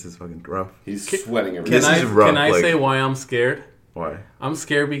 This is fucking rough. He's sweating every This Can is I rough, can I like- say why I'm scared? Why? I'm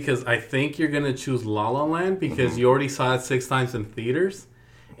scared because I think you're gonna choose La La Land because you already saw it 6 times in theaters,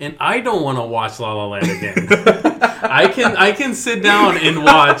 and I don't want to watch La La Land again. I can sit down and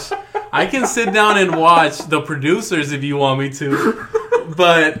watch. I can sit down and watch the producers if you want me to,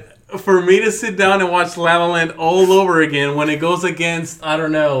 but for me to sit down and watch La La Land all over again when it goes against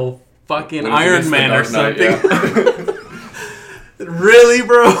fucking When it's Iron against the Man or Dark Knight, something. yeah. Really,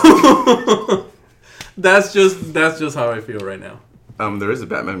 bro? That's just how I feel right now. There is a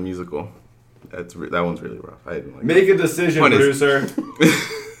Batman musical. That one's really rough. I didn't like Make a decision, Point is- producer.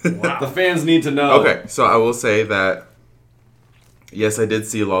 Wow. The fans need to know. Okay, so I will say that yes, I did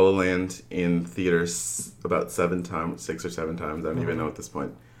see La La Land in theaters about 6 or 7 times. I don't even know at this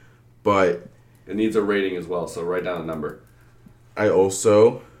point. But It needs a rating as well, so write down a number. I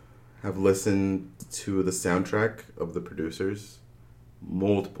also have listened to the soundtrack of the producers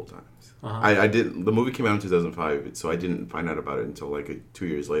multiple times. Uh-huh. I did. The movie came out in 2005, so I didn't find out about it until like 2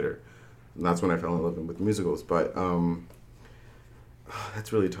 years later. And that's when I fell in love with musicals. But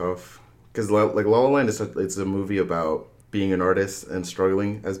that's really tough because La La Land it's a movie about being an artist and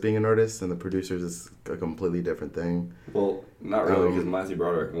struggling as being an artist, and the producers is a completely different thing. Well, not really, because Matthew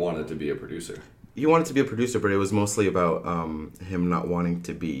Broderick wanted to be a producer. He wanted to be a producer, but it was mostly about him not wanting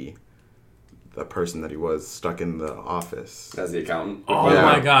to be the person that he was, stuck in the office. As the accountant. Oh Yeah.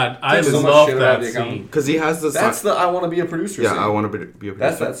 my god, I So much love shit about that the accountant. scene. Because he has the That's the I want to be a producer scene. I want to be a producer.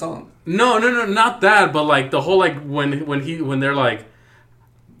 That's that song. No, not that, but like the whole when they're like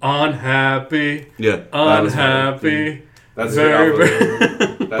unhappy, Yeah, unhappy. That's Very,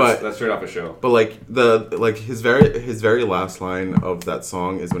 that's straight off a show. But his very last line of that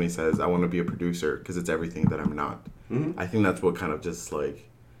song is when he says, "I want to be a producer because it's everything that I'm not." Mhm. I think that's what kind of just like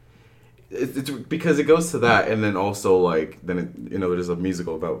it's because it goes to that, and then also there's a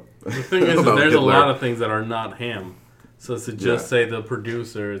musical about. The thing is, about there's a Hitler. lot of things that are not him. So to just say the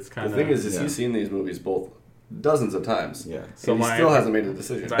producer, it's kind of... The thing is he's seen these movies both dozens of times. Yeah. So he still hasn't made a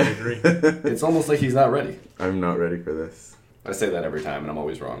decision. I agree. It's almost like he's not ready. I'm not ready for this. I say that every time, and I'm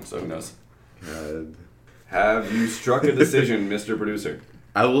always wrong, so who knows? God. Have you struck a decision, Mr. Producer?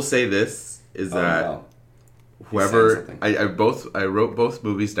 I will say this, is that no. whoever... I wrote both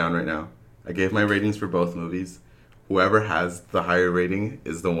movies down right now. I gave my ratings for both movies. Whoever has the higher rating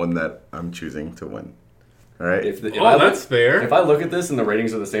is the one that I'm choosing to win. All right? That's fair. If I look at this and the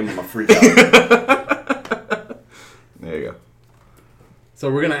ratings are the same, I'm going to freak out. There you go.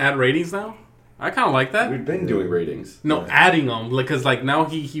 So we're going to add ratings now? I kind of like that. We've been doing ratings. No, adding them. Because now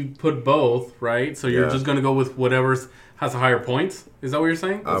he put both, right? So you're just going to go with whatever has a higher points? Is that what you're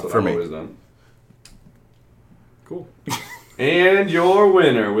saying? That's what for I've me. always done. Cool. And your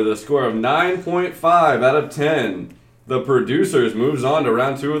winner with a score of 9.5 out of 10. The Producers moves on to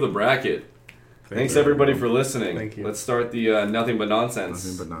round 2 of the bracket. Thanks everybody for listening. Thank you. Let's start the Nothing But Nonsense.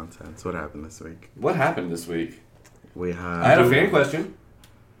 Nothing but nonsense. What happened this week? What happened this week? We had... I had a fan question.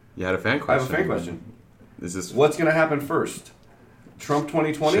 You had a fan I question? have a fan question. Is this... What's going to happen first? Trump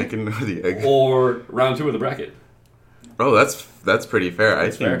 2020? Chicken or the egg? Or round 2 of the bracket? Oh, that's pretty fair.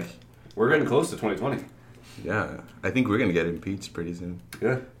 That's I think... fair. We're getting close to 2020. Yeah. I think we're going to get impeached pretty soon.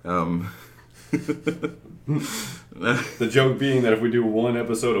 Yeah. The The joke being that if we do one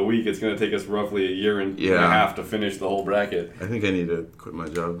episode a week, it's going to take us roughly a year and a half to finish the whole bracket. I think I need to quit my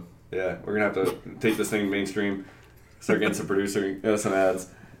job. Yeah, we're going to have to take this thing mainstream, start getting some producing, some ads.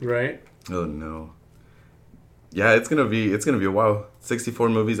 Right? Oh no. Yeah, it's gonna be a while. 64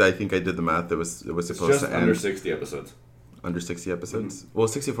 movies. I think I did the math. It was supposed Just to end under 60 episodes. under 60 episodes. Well,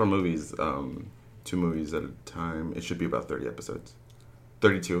 64 movies. 2 movies at a time. It should be about 30 episodes.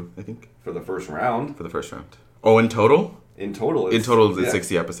 32, I think, For the first round. for the first round. Oh, in total? In total, it's... It's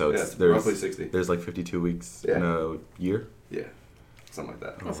 60 episodes. Yeah, it's roughly 60. There's like 52 weeks in a year. Yeah, something like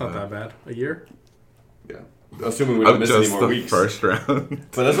that. That's not that bad. A year? Yeah. Assuming we don't miss any Just more the weeks. first round.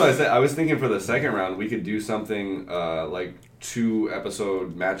 But that's what I said. I was thinking for the second round, we could do something like 2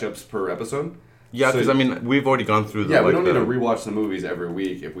 episode matchups per episode. Yeah, So- because I mean, we've already gone through the. Yeah, we don't need to rewatch the movies every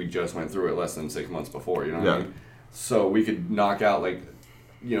week if we just went through it less than 6 months before. You know what I Yeah. mean? So we could knock out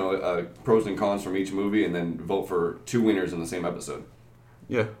pros and cons from each movie and then vote for 2 winners in the same episode.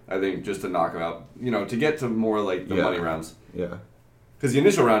 Yeah, I think just to knock them out, to get to more like the money rounds. yeah, Because the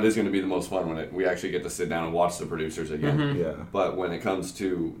initial round is going to be the most fun when we actually get to sit down and watch the producers again. Mm-hmm. yeah. But when it comes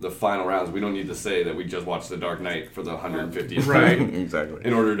to the final rounds, we don't need to say that we just watched The Dark Knight for the 150th Right. time Exactly.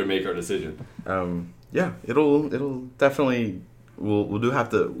 in order to make our decision. Yeah, it'll definitely. We do have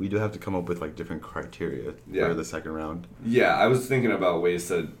to come up with like different criteria for the second round. Yeah, I was thinking about ways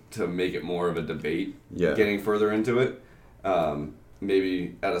to make it more of a debate. Yeah. Getting further into it,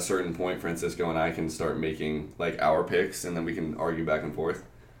 maybe at a certain point, Francisco and I can start making like our picks, and then we can argue back and forth.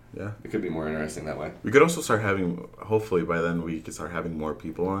 Yeah. It could be more interesting that way. We could also start having. Hopefully, by then we could start having more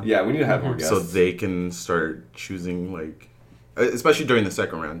people on. Yeah, we need to have more guests. So they can start choosing like, especially during the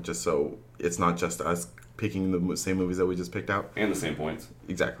second round, just so it's not just us picking the same movies that we just picked out. And the same points.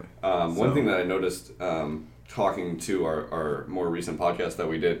 Exactly. One thing that I noticed talking to our more recent podcast that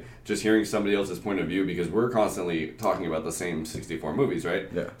we did, just hearing somebody else's point of view, because we're constantly talking about the same 64 movies, right?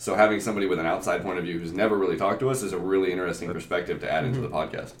 Yeah. So having somebody with an outside point of view who's never really talked to us is a really interesting perspective to add into the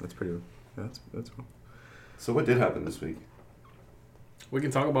podcast. That's pretty. That's cool. So what did happen this week? We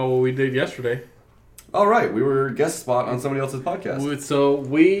can talk about what we did yesterday. All right, we were guest spot on somebody else's podcast. So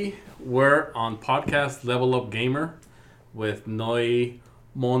we were on podcast Level Up Gamer with Noe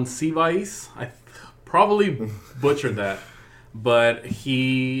Monsivais. I probably butchered that, but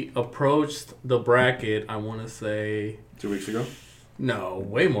he approached the bracket. I want to say 2 weeks ago. no,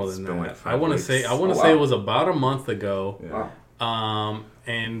 way more than It's been that. like 5 I want to weeks. say Oh, say wow. it was about a month ago. Yeah. Wow.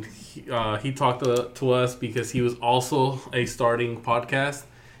 And he talked to us because he was also a starting podcast,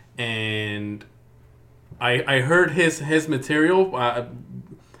 and I heard his material.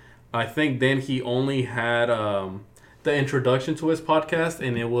 I think then he only had the introduction to his podcast,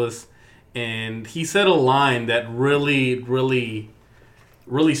 and he said a line that really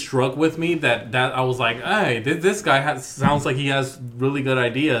struck with me. That I was like, hey, this guy sounds like he has really good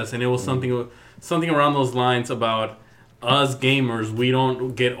ideas, and it was something around those lines about us gamers. We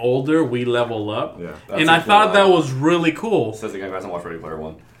don't get older, we level up. Yeah. That's And a I cool thought line. that was really cool. Says the guy who hasn't watched Ready Player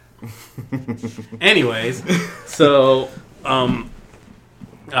One. Anyways, so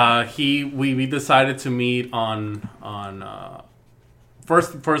we decided to meet on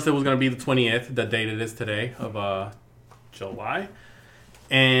first it was gonna be the 20th, the date it is today of July,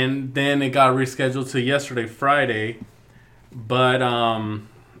 and then it got rescheduled to yesterday, Friday. But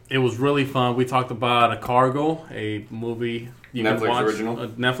It was really fun. We talked about A Cargo, a movie you can Netflix watch, original. a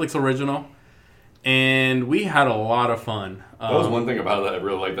Netflix original, and we had a lot of fun. That was one thing about it that I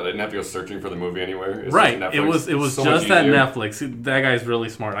really liked, that I didn't have to go searching for the movie anywhere. It's Right, just it was so just much at easier. Netflix. That guy's really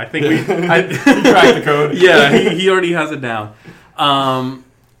smart. I think He cracked the code. Yeah, he already has it down.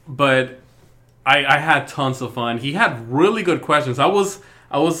 But I had tons of fun. He had really good questions. I was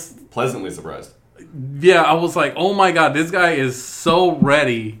Pleasantly surprised. yeah, I was like, oh my god, this guy is so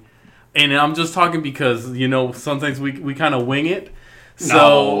ready. And I'm just talking because sometimes we kind of wing it.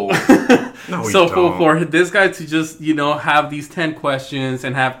 So No, we so don't. for this guy to just have these 10 questions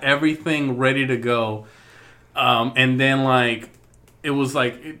and have everything ready to go, and then it was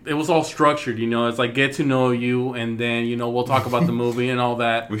all structured. It's like get to know you, and then we'll talk about the movie and all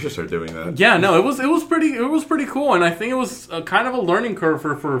that. We should start doing that. Yeah, no, it was pretty cool, and I think it was a kind of a learning curve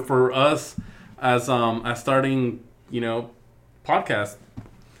for us as starting podcast.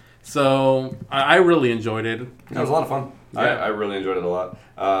 So I really enjoyed it. It was a lot of fun. Yeah. I really enjoyed it a lot.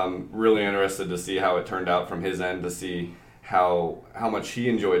 Really interested to see how it turned out from his end, to see how much he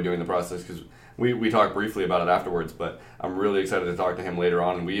enjoyed doing the process, because we talked briefly about it afterwards, but I'm really excited to talk to him later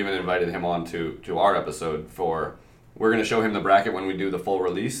on, and we even invited him on to our episode we're going to show him the bracket when we do the full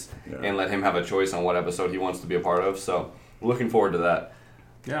release, and let him have a choice on what episode he wants to be a part of, so looking forward to that.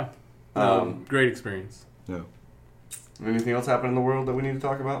 Yeah, great experience. Yeah. Anything else happen in the world that we need to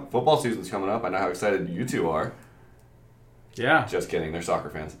talk about? Football season's coming up. I know how excited you two are. Yeah. Just kidding. They're soccer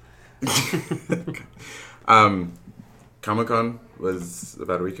fans. Comic-Con was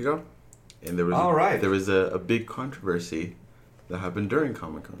about a week ago, and there was a big controversy that happened during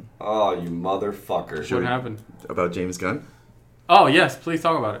Comic-Con Oh, you motherfucker. What happened? about James Gunn. Oh yes, please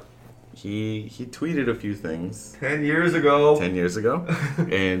talk about it. He tweeted a few things 10 years ago. 10 years ago,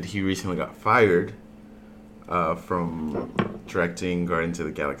 and he recently got fired from directing Guardians of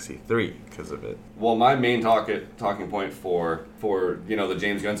the Galaxy 3 because of it. Well, my main talking point for the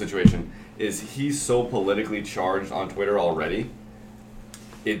James Gunn situation is he's so politically charged on Twitter already.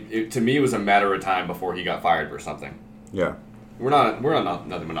 It to me was a matter of time before he got fired for something. Yeah. We're on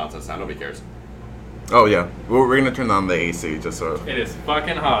nothing but nonsense now. Nobody cares. Oh yeah, we're gonna turn on the AC just so. It is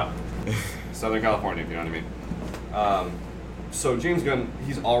fucking hot. Southern California, if you know what I mean. So James Gunn,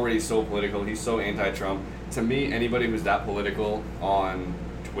 he's already so political. He's so anti-Trump. To me, anybody who's that political on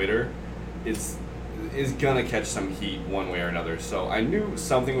Twitter is gonna catch some heat one way or another. So I knew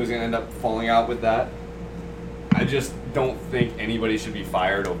something was gonna end up falling out with that. I just don't think anybody should be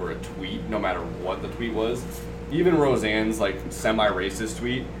fired over a tweet, no matter what the tweet was. Even Roseanne's semi-racist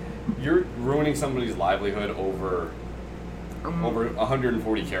tweet, you're ruining somebody's livelihood over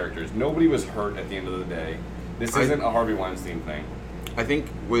 140 characters. Nobody was hurt at the end of the day. This isn't a Harvey Weinstein thing. I think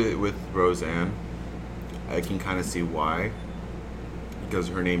with Roseanne, I can kind of see why, because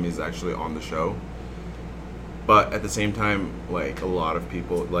her name is actually on the show. But at the same time, a lot of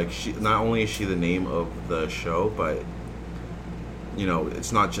people, she, not only is she the name of the show, but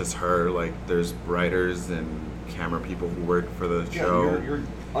it's not just her. There's writers and camera people who work for the show. You're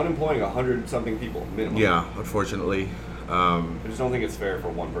unemploying 100-something people minimum. Yeah, unfortunately. I just don't think it's fair for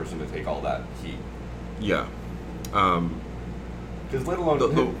one person to take all that heat. Yeah. Because let alone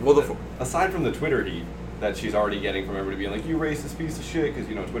aside from the Twitter heat that she's already getting from everybody being like, you racist piece of shit, because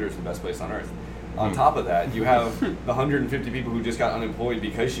Twitter's the best place on earth. On top of that, you have the 150 people who just got unemployed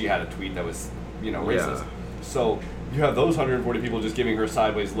because she had a tweet that was racist. Yeah. So you have those 140 people just giving her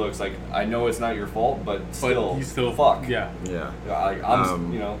sideways looks. I know it's not your fault, but you still fuck. Yeah. Yeah.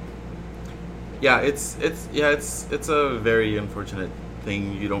 Yeah, it's a very unfortunate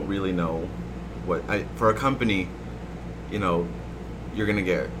thing. You don't really know for a company, you're gonna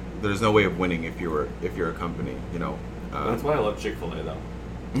get. There's no way of winning if you're a company. That's why I love Chick-fil-A though.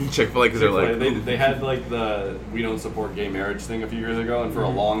 Chick-fil-A, because they're they had the we don't support gay marriage thing a few years ago, and for a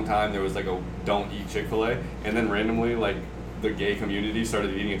long time there was a don't eat Chick-fil-A, and then randomly the gay community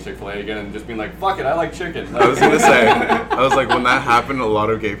started eating at Chick-fil-A again and just being like, fuck it, I like chicken. I was gonna say, I was like, when that happened, a lot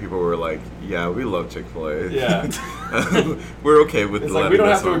of gay people were like, yeah, we love Chick-fil-A. Yeah. We're okay with it's letting we don't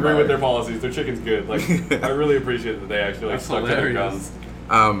us have to agree buy. with their policies. Their chicken's good. I really appreciate that they actually stuck to their guns.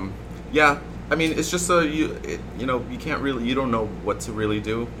 Yeah. I mean, it's just you can't really, you don't know what to really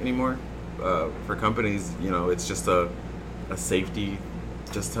do anymore. For companies, it's just a safety,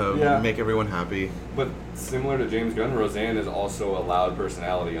 just to make everyone happy. But similar to James Gunn, Roseanne is also a loud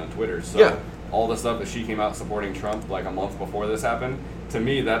personality on Twitter. So all the stuff that she came out supporting Trump a month before this happened, to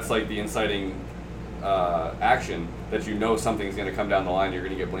me, that's the inciting action that you know something's going to come down the line, you're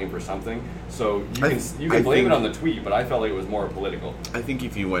going to get blamed for something. So you I can blame it think- on the tweet, but I felt like it was more political. I think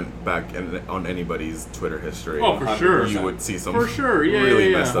if you went back on anybody's Twitter history, Oh, for sure. you would see some For sure, yeah,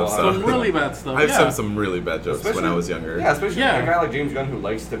 really yeah, messed yeah. up stuff. Some really bad stuff. I've yeah. said some really bad jokes when I was younger. Yeah, especially Yeah. a guy like James Gunn who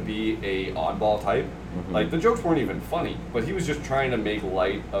likes to be a oddball type. Like, the jokes weren't even funny, but he was just trying to make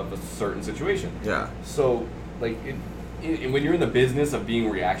light of a certain situation. Yeah. So, like, when you're in the business of being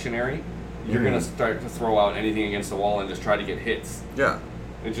reactionary, you're going to start to throw out anything against the wall and just try to get hits. Yeah.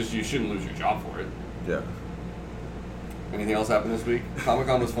 It's just, you shouldn't lose your job for it. Yeah. Anything else happened this week?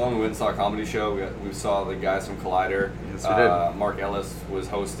 Comic-Con was fun. We went and saw a comedy show. We saw the guys from Collider. Yes, we did. Mark Ellis was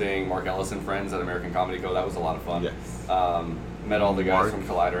hosting. Mark Ellis and Friends at American Comedy Co. That was a lot of fun. Yes. Met all the guys Mark- from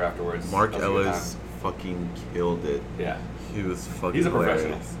Collider afterwards. Mark That was a good Ellis fucking killed it. time. Yeah. He was fucking He's a hilarious.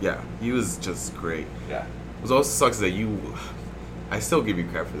 professional. Yeah. He was just great. Yeah. What also sucks is that I still give you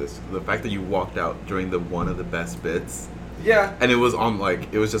crap for this. The fact that you walked out during one of the best bits, Yeah. and it was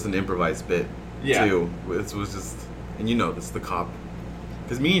it was just an improvised bit, Yeah. too. It was just, and you know this, the cop,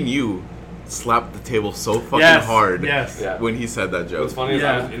 because me and you slapped the table so fucking Yes, hard yes. Yeah. when he said that joke. What's funny is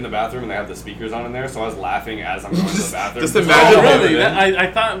Yeah. I was in the bathroom and they have the speakers on in there, so I was laughing as I'm going to the bathroom. just imagine Oh, that. really?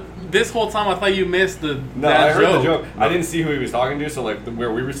 I thought this whole time I thought you missed No, that I heard joke. the joke. I didn't see who he was talking to, so like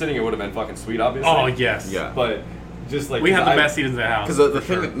where we were sitting, it would have been fucking sweet, obviously. Oh yes. Yeah. But just like We had the I- best seats in the house. Because the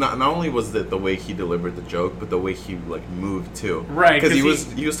for thing, sure. not only was it the way he delivered the joke, but the way he like moved too. Right, Because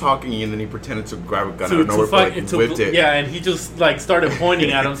 'cause he was talking and then he pretended to grab a gun to, out of nowhere, to but, fight, like, to, whipped it. yeah, and he just like started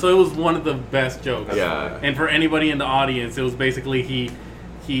pointing at him. So it was one of the best jokes. Yeah. And for anybody in the audience, it was basically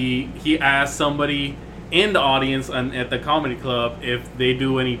he asked somebody in the audience at the comedy club if they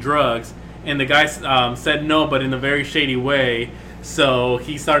do any drugs, and the guy said no, but in a very shady way. So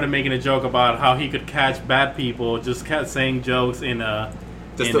he started making a joke about how he could catch bad people, just kept saying jokes in a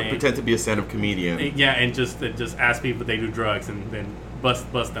Just in to a- pretend to be a stand-up comedian. yeah, and just ask people if they do drugs and then bust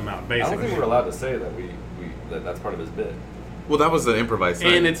them out I don't basically. think we're allowed to say that that's part of his bit. Well, that was an improvised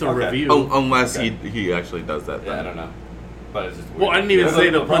thing. And it's a Okay. review. Unless Okay. he actually does that. Yeah, I then. don't know. But it's just weird. Well, I didn't even Yeah, say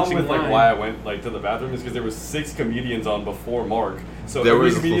the problem punching with like line. why I went like to the bathroom is because there was 6 comedians on before Mark. So There every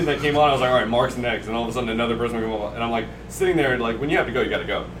was- comedian that came on, I was like, all right, Mark's next, and all of a sudden another person would come on, and I'm like sitting there like when you have to go, you got to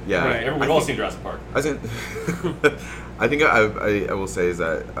go. Yeah. Right. We've I all think- seen Jurassic Park. I think I think I will say is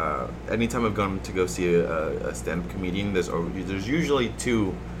that anytime I've gone to go see a stand-up comedian, there's usually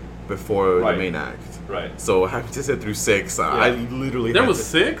 2 before Right. the main act. Right. So having to sit through 6, I literally There had was to-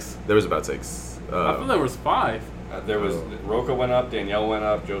 6? There was about 6. I thought there was 5. There was Roka went up, Danielle went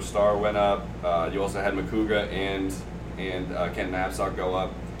up, Joe Starr went up. You also had Makuga and Ken Knapsack go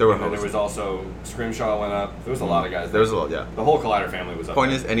up. There were and then there hosts. was also Scrimshaw went up. There was a lot of guys. There was a lot, yeah. The whole Collider family was up.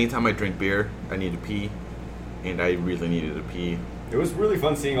 Point there. is, anytime I drink beer, I need to pee, and I really needed to pee. It was really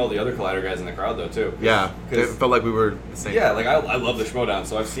fun seeing all the other Collider guys in the crowd though too. Yeah, it 'Cause- felt like we were the same. Yeah, like I love the Schmodown,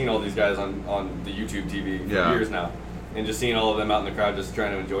 so I've seen all these guys on the YouTube TV for Yeah. years now, and just seeing all of them out in the crowd, just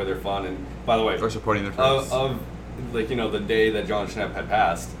trying to enjoy their fun. And by the way, Or supporting their friends. of like the day that John Schnepp had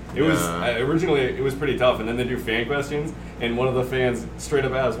passed, it was Yeah. originally it was pretty tough, and then they do fan questions, and one of the fans straight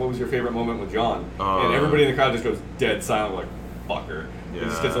up asked, "What was your favorite moment with John?" And everybody in the crowd just goes dead silent, like fucker. It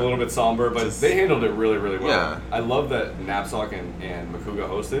just gets a Yeah. little bit somber, but Just- they handled it really, really well. Yeah. I love that Knapsack and Makuga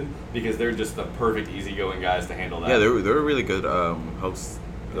hosted because they're just the perfect easygoing guys to handle that. Yeah, they were really good hosts.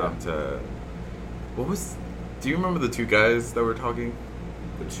 Yeah. What was? Do you remember the 2 guys that were talking?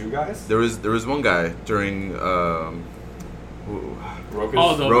 The 2 guys? There was one guy during Roka's,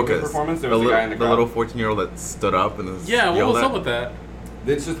 Oh, the- Roka's performance. There was a guy in the crowd. little 14-year-old that stood up and Yeah, what yelled was at up with that?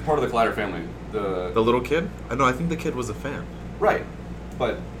 It's just part of the Collider family. the little kid. I know. I think the kid was a fan. Right,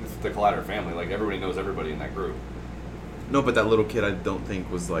 but it's the Collider family. Like everybody knows everybody in that group. No, but that little kid, I don't think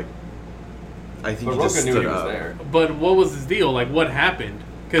was like. I think But he just Roka knew stood he was up. there. But what was his deal? Like, what happened?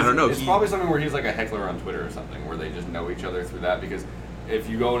 I don't know. It's probably something where he's like a heckler on Twitter or something, where they just know each other through that. Because if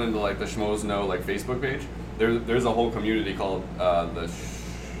you go into like the Schmoes Know like Facebook page, there's a whole community called the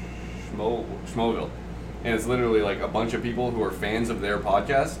Schmoville, and it's literally like a bunch of people who are fans of their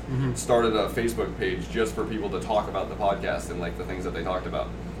podcast started a Facebook page just for people to talk about the podcast and like the things that they talked about.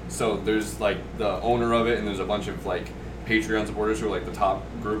 So there's like the owner of it, and there's a bunch of like Patreon supporters who are like the top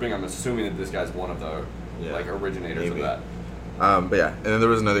grouping. I'm assuming that this guy's one of the Yeah, like originators maybe. of that. But yeah, and then there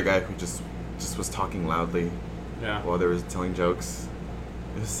was another guy who just was talking loudly Yeah. while they were telling jokes.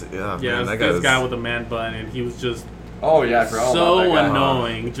 It was, Yeah, man, it's that this guy with a man bun, and he was just Oh yeah, I forgot all so about that guy.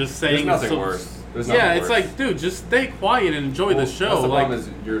 annoying. Just There's saying nothing so- worse. There's Yeah, nothing it's worse. like, dude, just stay quiet and enjoy Well, the show. That's the Like, problem is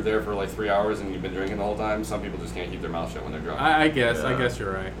you're there for like 3 hours and you've been drinking the whole time. Some people just can't keep their mouth shut when they're drunk. I guess Yeah.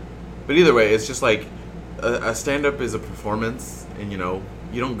 you're right. But either way, it's just like a stand-up is a performance, and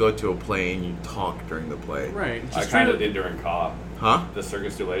you don't go to a play and you talk during the play. Right. I kind of did during COP. Huh? The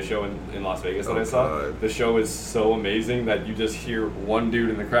Circus du Soleil show in Las Vegas that Oh, I saw. God. The show is so amazing that you just hear one dude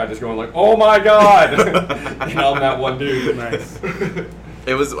in the crowd just going like, "Oh my god!" And I'm that one dude. Nice.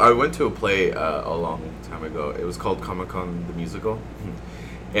 I went to a play a long time ago. It was called Comic-Con the Musical.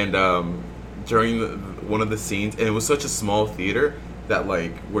 And during one of the scenes, and it was such a small theater that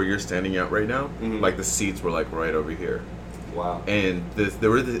like where you're standing out right now, like the seats were like right over here. Wow. And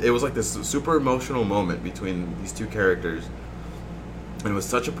it was like this super emotional moment between these two characters. And it was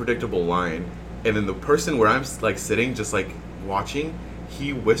such a predictable line. And then the person where I'm like sitting, just like watching,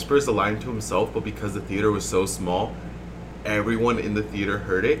 he whispers the line to himself, but because the theater was so small, everyone in the theater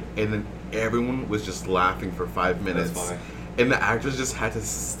heard it, and then everyone was just laughing for 5 minutes. That's funny. And the actors just had to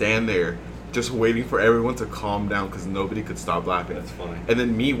stand there, just waiting for everyone to calm down because nobody could stop laughing. That's funny. And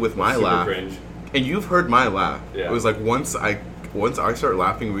then me with my Super laugh, cringe. and you've heard my laugh. Yeah. It was like once I start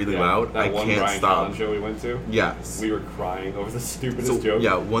laughing really loud, that I one can't Brian stop. Callen show we went to. Yes. We were crying over the stupidest So, joke.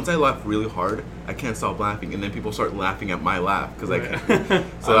 yeah, once I laugh really hard, I can't stop laughing, and then people start laughing at my laugh because I can't. So I that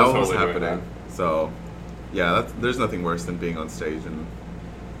was was totally doing happening. So, yeah, there's nothing worse than being on stage and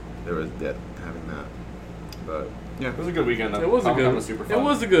having that. But yeah, It was a good weekend though. It was a Comic-Con good. was super fun. It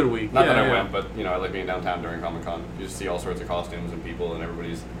was a good week. Not yeah, that I yeah. went, but I like being downtown during Comic-Con. You just see all sorts of costumes and people, and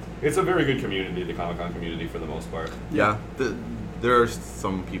everybody's. It's a very good community, the Comic-Con community for the most part. yeah. There are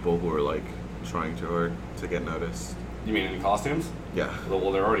some people who are like trying too hard to get noticed. You mean in costumes? Yeah.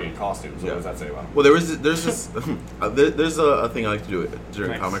 Well, they're already in costumes. So Yeah. What does that say about them? Well, there's this there's a thing I like to do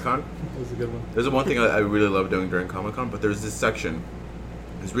during Nice. Comic-Con. It was a good one. There's one thing I really love doing during Comic-Con, but there's this section,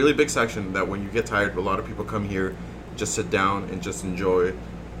 this really big section that when you get tired, a lot of people come here, just sit down and just enjoy,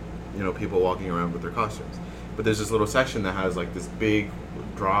 people walking around with their costumes. But there's this little section that has like this big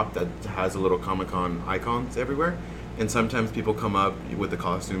drop that has a little Comic-Con icons everywhere, and sometimes people come up with the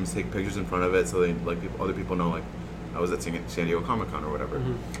costumes, take pictures in front of it, so they other people know like I was at San Diego Comic-Con or whatever.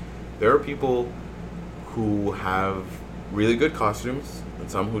 There are people who have really good costumes and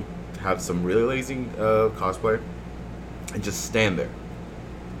some who have some really lazy cosplay and just stand there.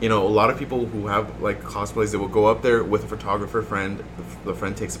 A lot of people who have like cosplays, they will go up there with a photographer friend, the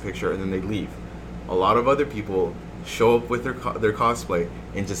friend takes a picture and then they leave. A lot of other people show up with their cosplay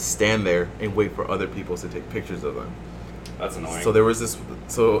and just stand there and wait for other people to take pictures of them. That's annoying.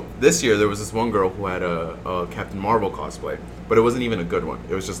 So this year there was this one girl who had a Captain Marvel cosplay, but it wasn't even a good one.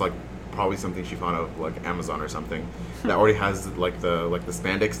 It was just like probably something she found out like Amazon or something that already has like the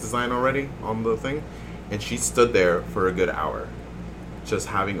spandex design already on the thing, and she stood there for a good hour, just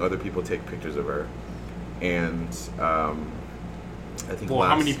having other people take pictures of her, and I think Well,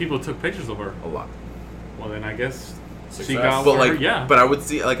 how many people took pictures of her? A lot. Well, then I guess she Success. got But where- like, yeah. but I would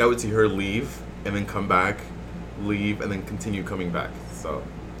see her leave and then come back, leave and then continue coming back. So,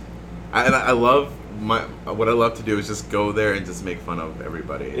 I love what I love to do is just go there and just make fun of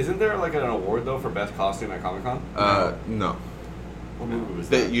everybody. Isn't there like an award though for best costume at Comic-Con? No. What movie was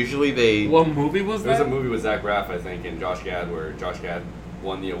that? Usually they. What movie was There was that? a movie with Zach Braff, I think, and Josh Gad, where Josh Gad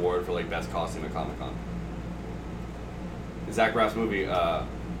won the award for like best costume at Comic-Con. Zach Braff's movie,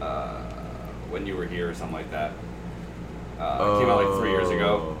 When You Were Here or something like that. Came out like 3 years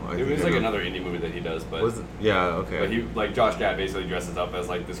ago. I It think was I like know. another indie movie that he does, but Yeah. Okay. but he like Josh Gad basically dresses up as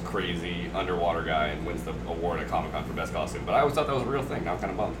like this crazy underwater guy and wins the award at Comic-Con for best costume. But I always thought that was a real thing. Now I'm kind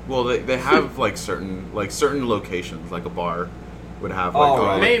of bummed. Well, they have like certain locations, like a bar would have Oh, like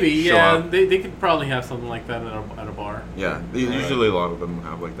right. Maybe, show yeah. up. They could probably have something like that at a bar. Yeah, Right. usually a lot of them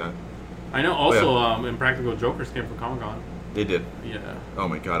have like that. I know. Also, Impractical Jokers came from Comic Con. They did. Yeah. Oh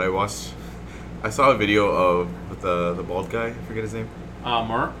my god, I saw a video of the bald guy. I forget his name.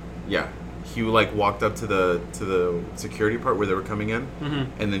 Mark. Yeah, he like walked up to the security part where they were coming in,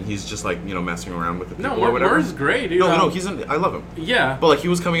 and then he's just like messing around with the people No, or whatever. Mark's great, dude. No, I love him. Yeah. But like he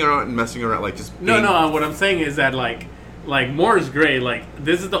was coming around and messing around, like just being, No. What I'm saying is that like Moore is great. Like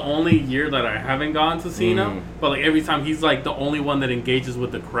this is the only year that I haven't gone to see him, but like every time he's like the only one that engages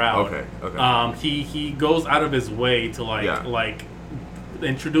with the crowd. Okay. He goes out of his way to like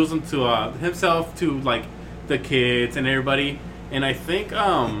introduce him to himself to like the kids and everybody. And I think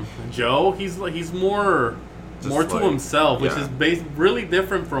Joe, he's more Just to like- himself, which yeah. is really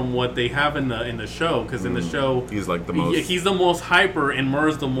different from what they have in the show. Because in the show, he's like the most. he's the most hyper, and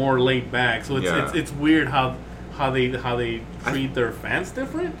Murr's the more laid back. So it's weird how they treat their fans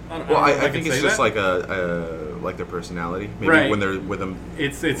different. I think it's just like like their personality. Maybe Right. when they're with them.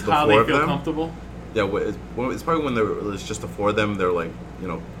 it's the how they four of feel them. comfortable. Yeah, it's probably when there's just the four of them. They're like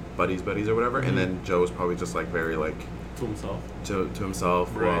buddies or whatever, and then Joe's probably just like very like To himself. to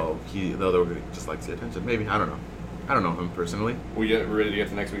himself. Right. While the other just likes the attention. Maybe I don't know. I don't know him personally. We get ready to get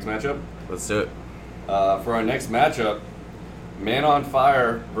to next week's matchup. Let's do it. For our next matchup, Man on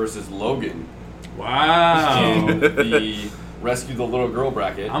Fire versus Logan Wow. in the Rescue the Little Girl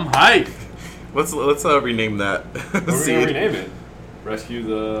bracket. I'm hyped. Let's rename that. What are we gonna rename it? Rescue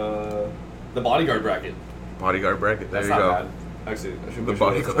the Bodyguard bracket. Bodyguard bracket. There That's you not go. bad. Actually, I should The push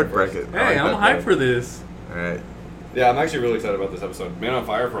Bodyguard it bracket. Hey, I'm hyped for this. All right. Yeah, I'm actually really excited about this episode. Man on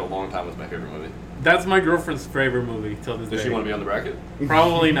Fire for a long time was my favorite movie. That's my girlfriend's favorite movie till this Does day. she want to be on the bracket?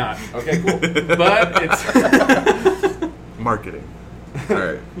 Probably not. Okay, cool. But it's Marketing. All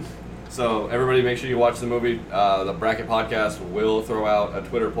right. So everybody, make sure you watch the movie. The Bracket Podcast will throw out a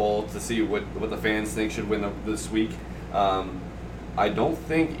Twitter poll to see what the fans think should win this week. I don't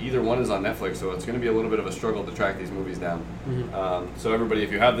think either one is on Netflix, so it's going to be a little bit of a struggle to track these movies down. So everybody,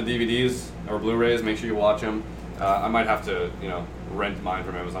 if you have the DVDs or Blu-rays, make sure you watch them. I might have to, rent mine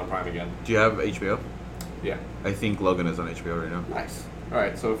from Amazon Prime again. Do you have HBO? Yeah. I think Logan is on HBO right now. Nice. All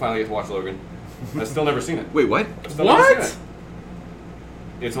right, so finally get to watch Logan. I've still never seen it. Wait, what? I've still never seen What?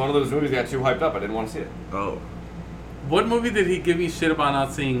 it. It's one of those movies that got too hyped up. I didn't want to see it. Oh. what movie did he give me shit about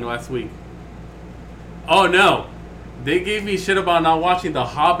not seeing last week? Oh no, they gave me shit about not watching The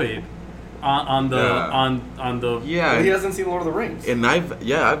Hobbit on the Yeah. But he hasn't seen Lord of the Rings. And I've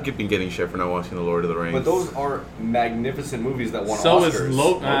been getting shit for not watching The Lord of the Rings. But those are magnificent movies that won So Oscars. is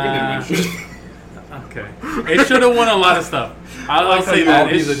Logan didn't win shit. Okay, it should have won a lot of stuff. I'll say that.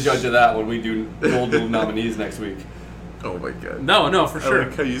 I'll be It the sh- judge of that when we do Golden nominees next week. Oh my god. No, for I sure.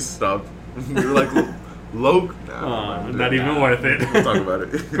 like how you stopped. You were like, Logan. Nah, Not even worth it. We'll talk about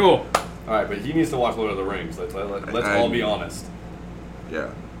it. Cool. All right, but he needs to watch Lord of the Rings. Let's all be honest.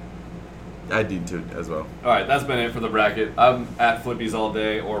 Yeah. I need to as well. All right, that's been it for the bracket. I'm at Flippies all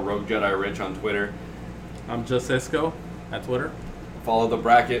day or Rogue Jedi Rich on Twitter. I'm just Esco at Twitter. Follow the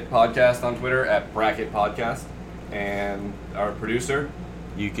Bracket Podcast on Twitter at Bracket Podcast, and our producer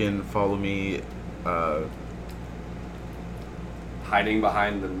You can follow me. hiding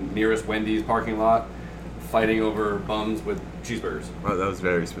behind the nearest Wendy's parking lot, fighting over bums with cheeseburgers. Well, that was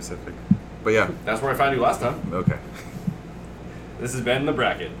very specific. But yeah. That's where I found you last time. Okay. This has been the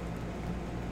Bracket.